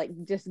chance. Like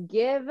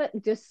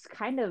just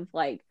kind of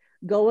like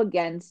go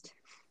against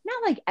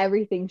not like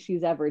everything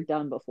she's ever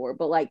done before,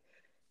 but like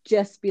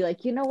just be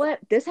like, you know what?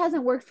 This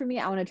hasn't worked for me.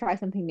 I want to try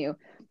something new.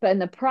 But in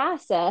the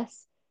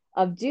process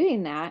of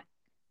doing that,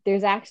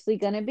 there's actually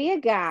going to be a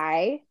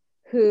guy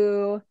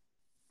who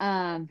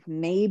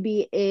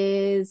maybe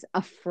is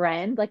a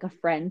friend, like a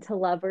friend to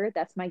lover.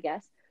 That's my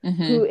guess.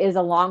 Who is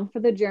along for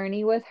the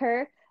journey with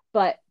her.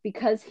 But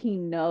because he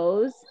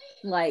knows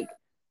like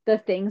the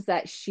things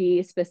that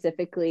she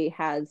specifically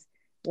has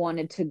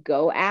wanted to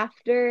go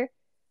after,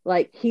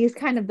 like he's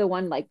kind of the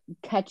one like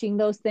catching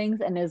those things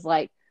and is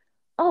like,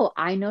 oh,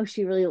 I know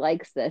she really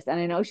likes this and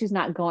I know she's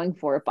not going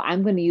for it, but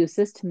I'm going to use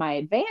this to my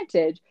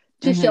advantage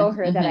to show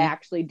her that I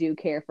actually do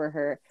care for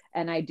her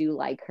and I do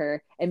like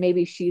her. And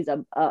maybe she's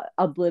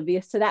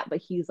oblivious to that, but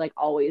he's like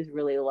always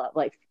really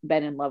like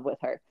been in love with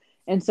her.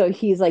 And so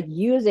he's like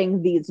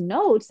using these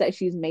notes that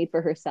she's made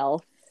for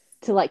herself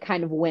to like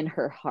kind of win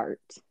her heart.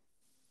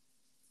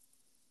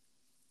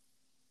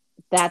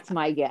 That's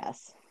my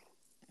guess.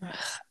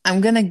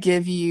 I'm going to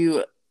give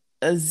you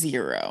a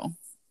 0.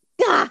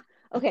 Ah!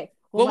 Okay.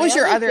 Well, what was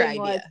your other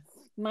idea?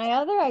 My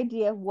other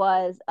idea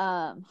was,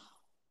 oh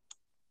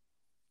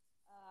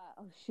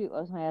shoot,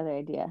 what was my other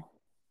idea?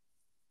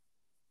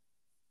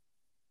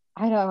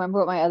 I don't remember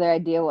what my other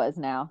idea was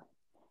now.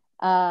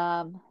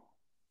 I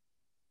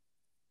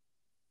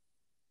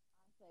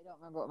don't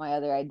remember what my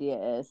other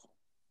idea is,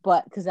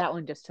 but because that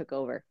one just took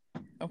over.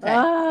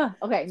 Okay.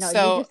 Okay. No,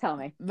 so you just tell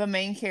me. The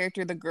main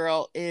character, the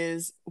girl,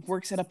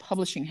 works at a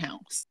publishing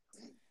house.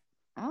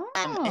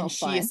 And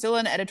she is still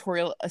an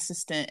editorial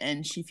assistant,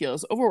 and she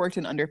feels overworked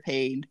and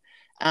underpaid.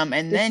 And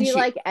Does then she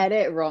like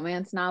edit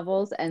romance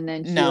novels, and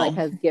then she like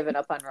has given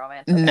up on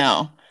romance? Okay.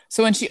 No.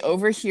 So when she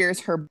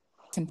overhears her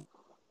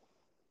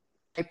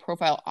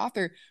profile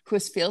author who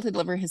has failed to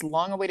deliver his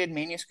long-awaited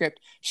manuscript,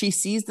 she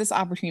sees this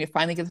opportunity to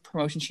finally get the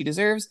promotion she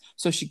deserves.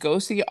 So she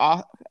goes to the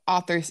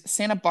author's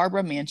Santa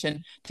Barbara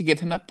mansion to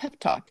give him a pep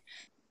talk.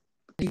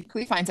 She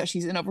quickly finds out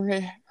she's in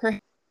over her.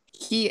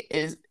 He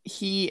is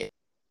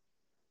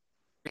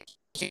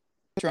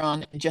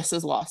strong and just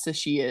as lost as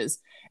she is.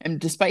 And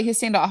despite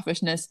his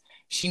standoffishness,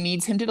 she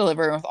needs him to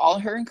deliver. And with all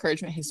her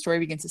encouragement, his story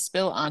begins to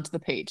spill onto the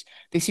page.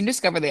 They soon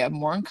discover they have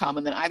more in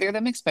common than either of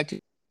them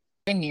expected.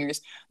 Years,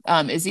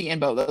 Izzy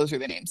and Bo, those are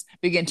the names,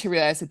 begin to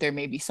realize that there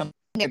may be something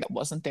there that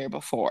wasn't there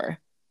before.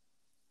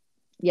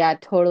 Yeah,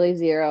 totally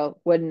 0.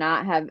 Would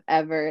not have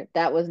ever.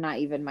 That was not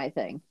even my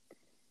thing.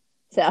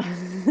 So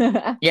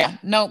yeah,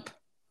 nope.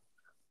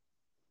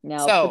 No,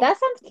 but that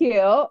sounds cute.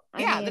 I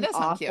mean, that does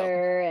sound cute.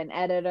 Author and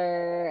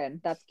editor, and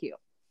that's cute.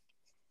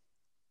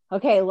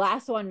 Okay,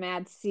 last one,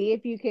 Mads. See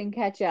if you can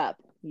catch up.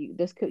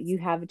 You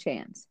have a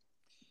chance.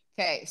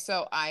 Okay,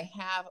 so I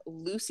have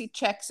Lucy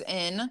Checks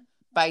In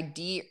by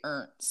D.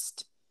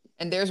 Ernst.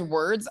 And there's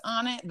words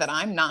on it that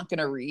I'm not going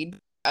to read.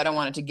 I don't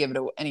want it to give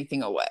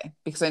anything away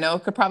because I know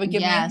it could probably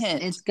give me a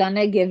hint. It's going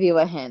to give you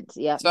a hint.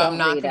 Yep. So I'm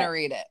not going to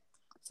read it.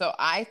 So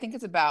I think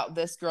it's about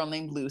this girl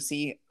named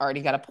Lucy.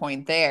 Already got a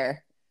point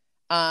there.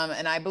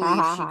 And I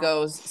believe she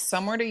goes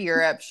somewhere to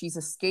Europe. She's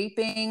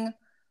escaping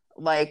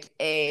like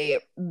a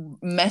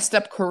messed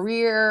up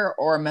career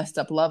or a messed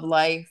up love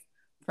life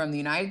from the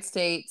United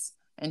States.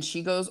 And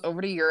she goes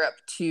over to Europe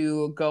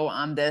to go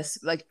on this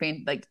like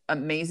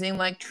amazing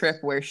like trip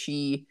where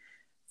she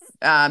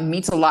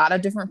meets a lot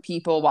of different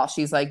people while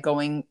she's like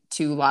going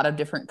to a lot of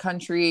different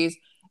countries.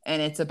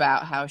 And it's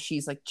about how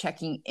she's like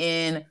checking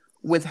in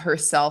with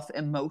herself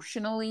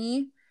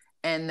emotionally,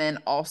 and then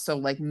also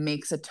like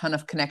makes a ton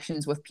of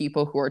connections with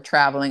people who are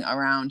traveling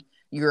around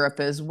Europe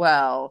as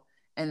well.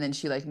 And then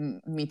she like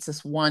meets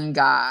this one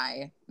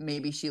guy.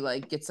 Maybe she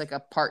like gets like a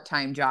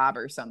part-time job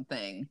or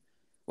something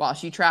while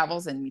she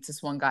travels and meets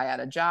this one guy at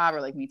a job,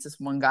 or like meets this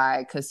one guy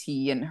because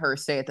he and her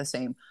stay at the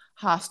same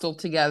hostel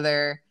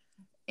together.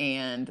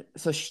 And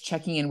so she's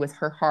checking in with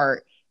her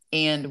heart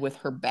and with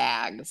her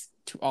bags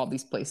to all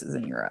these places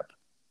in Europe.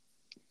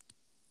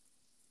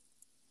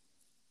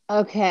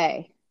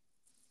 Okay.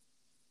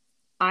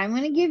 I'm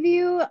going to give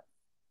you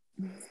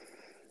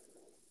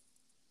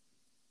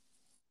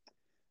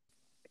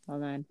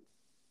Hold on.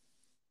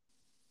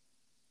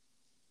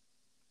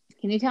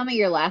 Can you tell me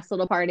your last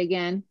little part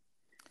again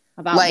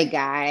about the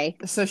guy?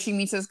 So she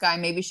meets this guy.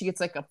 Maybe she gets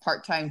like a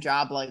part-time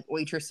job, like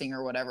waitressing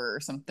or whatever,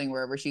 or something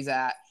wherever she's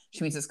at.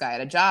 She meets this guy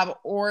at a job,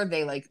 or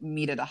they like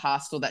meet at a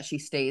hostel that she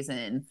stays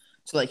in.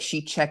 So like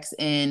she checks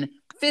in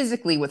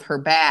physically with her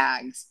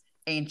bags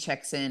and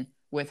checks in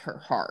with her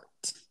heart.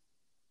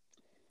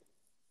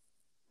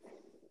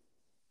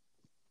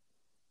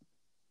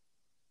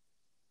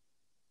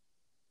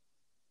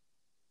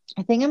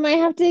 I think I might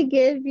have to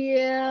give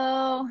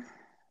you.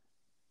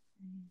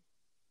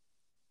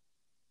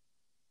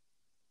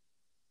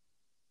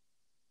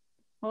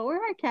 What were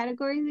our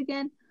categories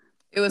again?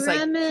 It was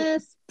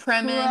premise,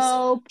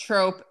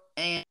 trope,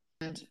 and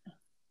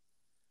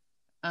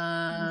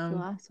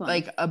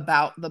like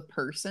about the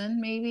person,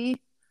 maybe.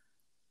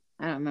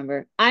 I don't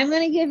remember. I'm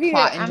gonna give you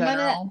plot in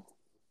general.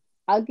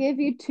 I'll give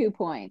you 2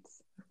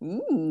 points.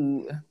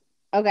 Ooh.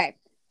 Okay.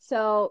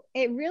 So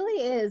it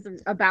really is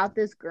about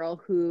this girl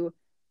who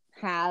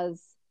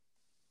has,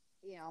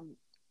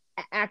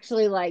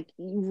 actually like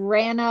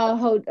ran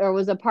or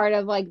was a part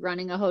of like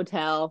running a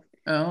hotel.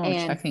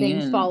 And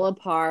things fall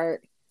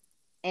apart,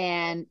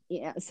 and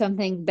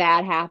something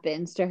bad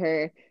happens to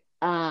her.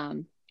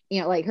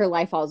 Like her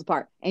life falls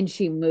apart, and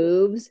she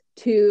moves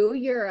to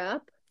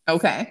Europe.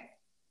 Okay.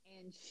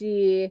 And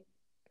she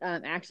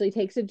actually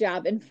takes a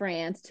job in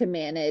France to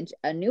manage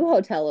a new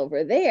hotel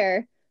over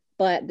there.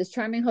 But this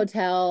charming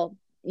hotel,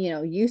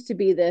 used to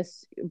be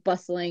this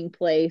bustling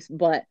place,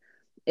 but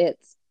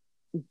it's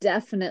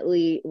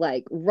definitely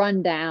like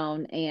run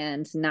down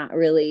and not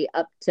really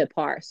up to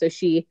par. So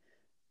she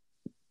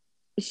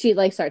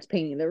like starts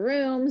painting the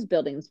rooms,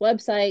 building this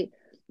website,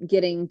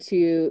 getting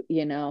to,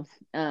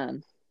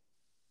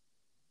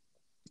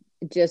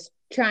 just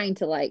trying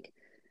to like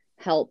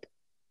help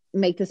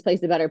make this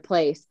place a better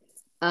place.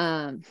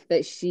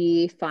 But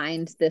she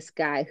finds this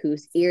guy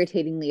who's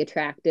irritatingly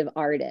attractive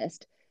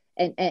artist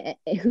and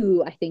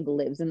who I think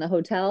lives in the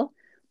hotel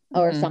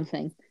or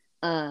something.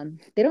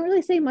 They don't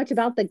really say much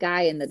about the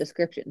guy in the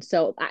description.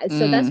 So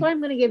that's why I'm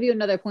going to give you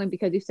another point,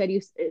 because you said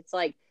it's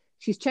like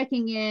she's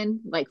checking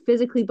in like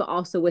physically, but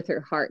also with her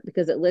heart,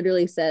 because it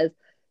literally says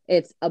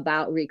it's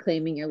about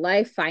reclaiming your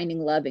life, finding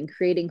love, and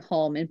creating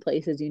home in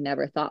places you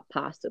never thought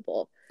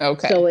possible.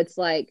 Okay. So it's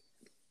like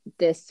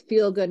this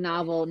feel-good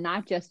novel,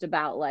 not just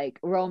about like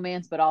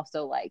romance, but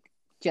also like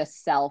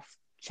just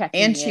self-checking.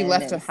 And she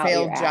left a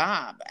failed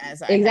job,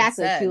 as I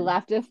exactly said. She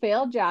left a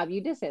failed job.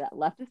 You did say that.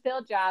 Left a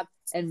failed job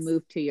and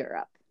moved to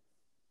Europe.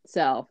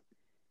 So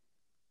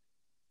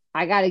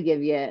I got to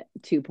give you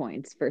 2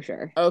 points for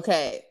sure.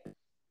 Okay.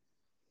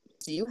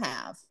 Do you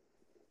have?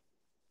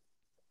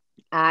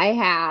 I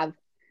have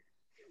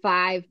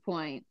 5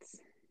 points.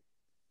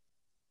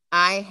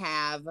 I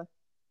have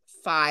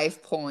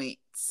 5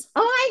 points.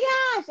 Oh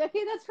my gosh.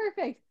 Okay, that's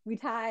perfect. We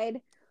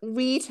tied.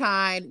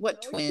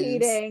 What, no twins?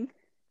 Cheating.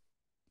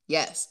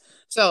 Yes.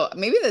 So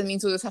maybe that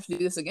means we'll just have to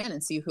do this again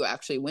and see who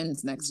actually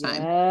wins next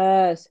time.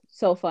 Yes.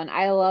 So fun.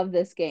 I love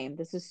this game.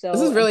 This is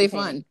really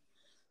fun.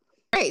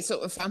 Right. So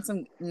we found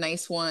some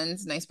nice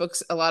ones, nice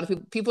books. A lot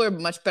of people are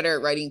much better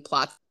at writing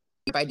plots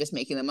by just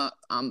making them up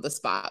on the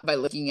spot by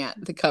looking at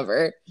the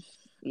cover.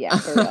 Yeah,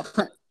 for real.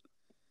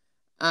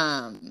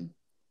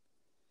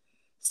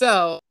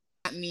 So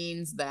that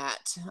means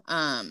that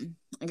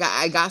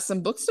I got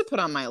some books to put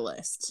on my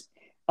list.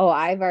 Oh,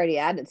 I've already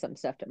added some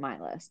stuff to my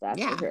list.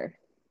 That's for sure.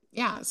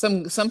 Yeah,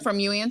 some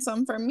from you and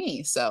some from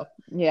me. So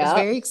yeah, it's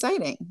very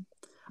exciting.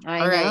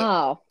 I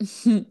know.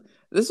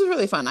 This was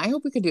really fun. I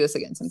hope we could do this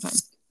again sometime.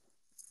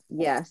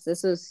 Yes,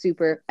 this was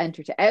super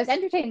entertaining. It was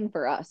entertaining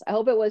for us. I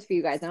hope it was for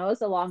you guys. I know it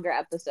was a longer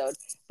episode,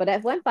 but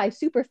it went by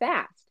super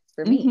fast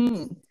for me.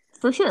 Mm-hmm.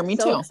 For sure, me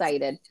too. So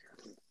excited.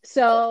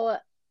 So I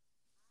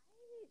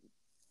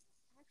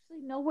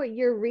actually know what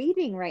you're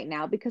reading right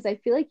now, because I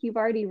feel like you've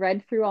already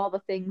read through all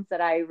the things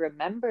that I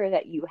remember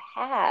that you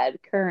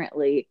had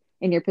currently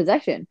in your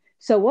possession.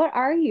 So what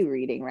are you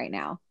reading right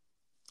now?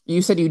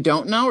 You said you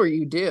don't know, or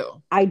you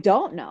do? I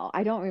don't know.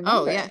 I don't remember.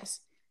 Oh,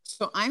 yes.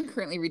 So I'm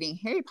currently reading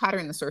Harry Potter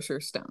and the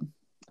Sorcerer's Stone.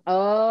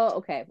 Oh,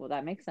 okay. Well,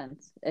 that makes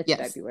sense. It's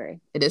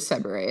February. It is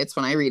February. It's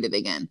when I read it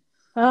again.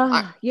 You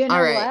know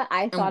what?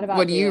 I thought about.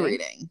 What are you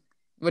reading?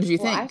 What did you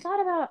think? I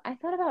thought about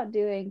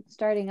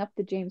starting up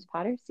the James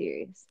Potter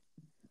series.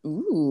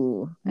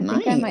 Ooh, I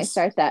think I might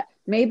start that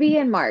maybe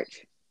in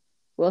March.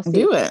 We'll see.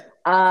 Do it.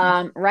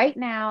 Right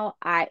now,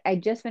 I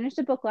just finished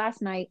a book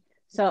last night.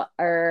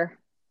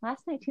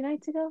 Last night, 2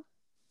 nights ago,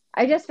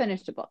 I just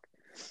finished a book.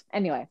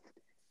 Anyway,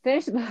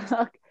 finished the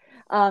book.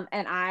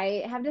 And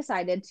I have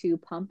decided to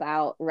pump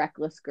out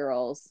Reckless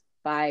Girls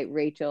by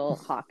Rachel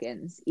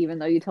Hawkins, even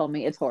though you told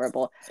me it's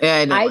horrible.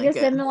 Yeah, I'm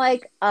in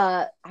like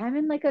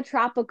a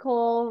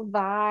tropical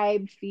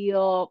vibe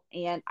feel,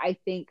 and I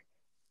think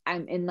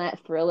I'm in that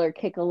thriller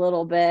kick a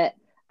little bit.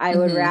 I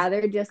would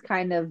rather just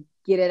kind of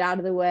get it out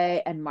of the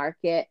way and mark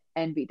it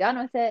and be done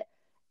with it,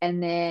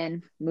 and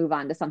then move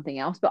on to something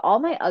else. But all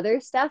my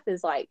other stuff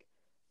is like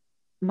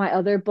my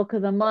other book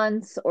of the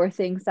months, or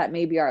things that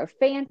maybe are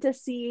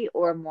fantasy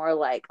or more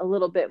like a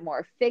little bit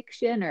more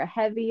fiction or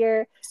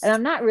heavier. And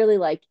I'm not really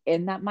like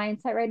in that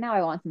mindset right now.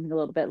 I want something a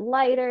little bit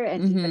lighter.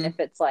 And even if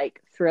it's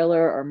like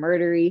thriller or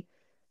murdery,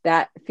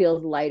 that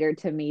feels lighter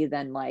to me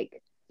than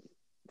like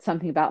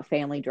something about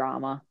family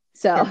drama.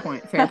 So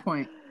fair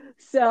point.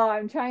 So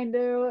I'm trying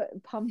to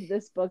pump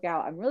this book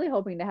out. I'm really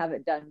hoping to have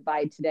it done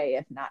by today,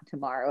 if not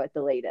tomorrow at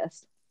the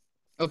latest.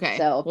 Okay.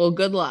 So well,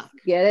 good luck.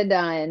 Get it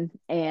done.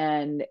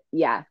 And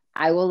yeah,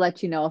 I will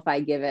let you know if I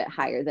give it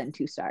higher than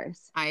 2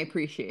 stars. I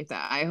appreciate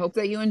that. I hope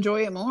that you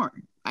enjoy it more.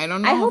 I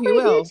don't know I hope if you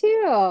I will. do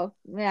too.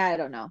 Yeah, I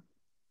don't know.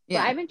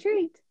 Yeah. But I'm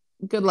intrigued.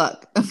 Good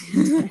luck.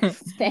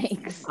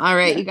 Thanks. All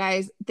right, you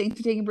guys. Thanks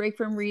for taking a break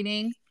from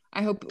reading.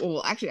 I hope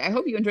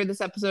you enjoyed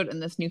this episode in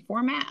this new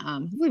format.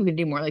 Hopefully we can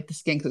do more like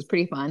this again because it's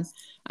pretty fun.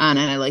 And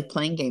I like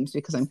playing games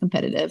because I'm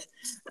competitive.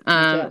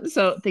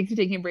 So thanks for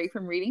taking a break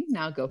from reading.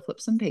 Now go flip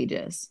some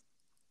pages.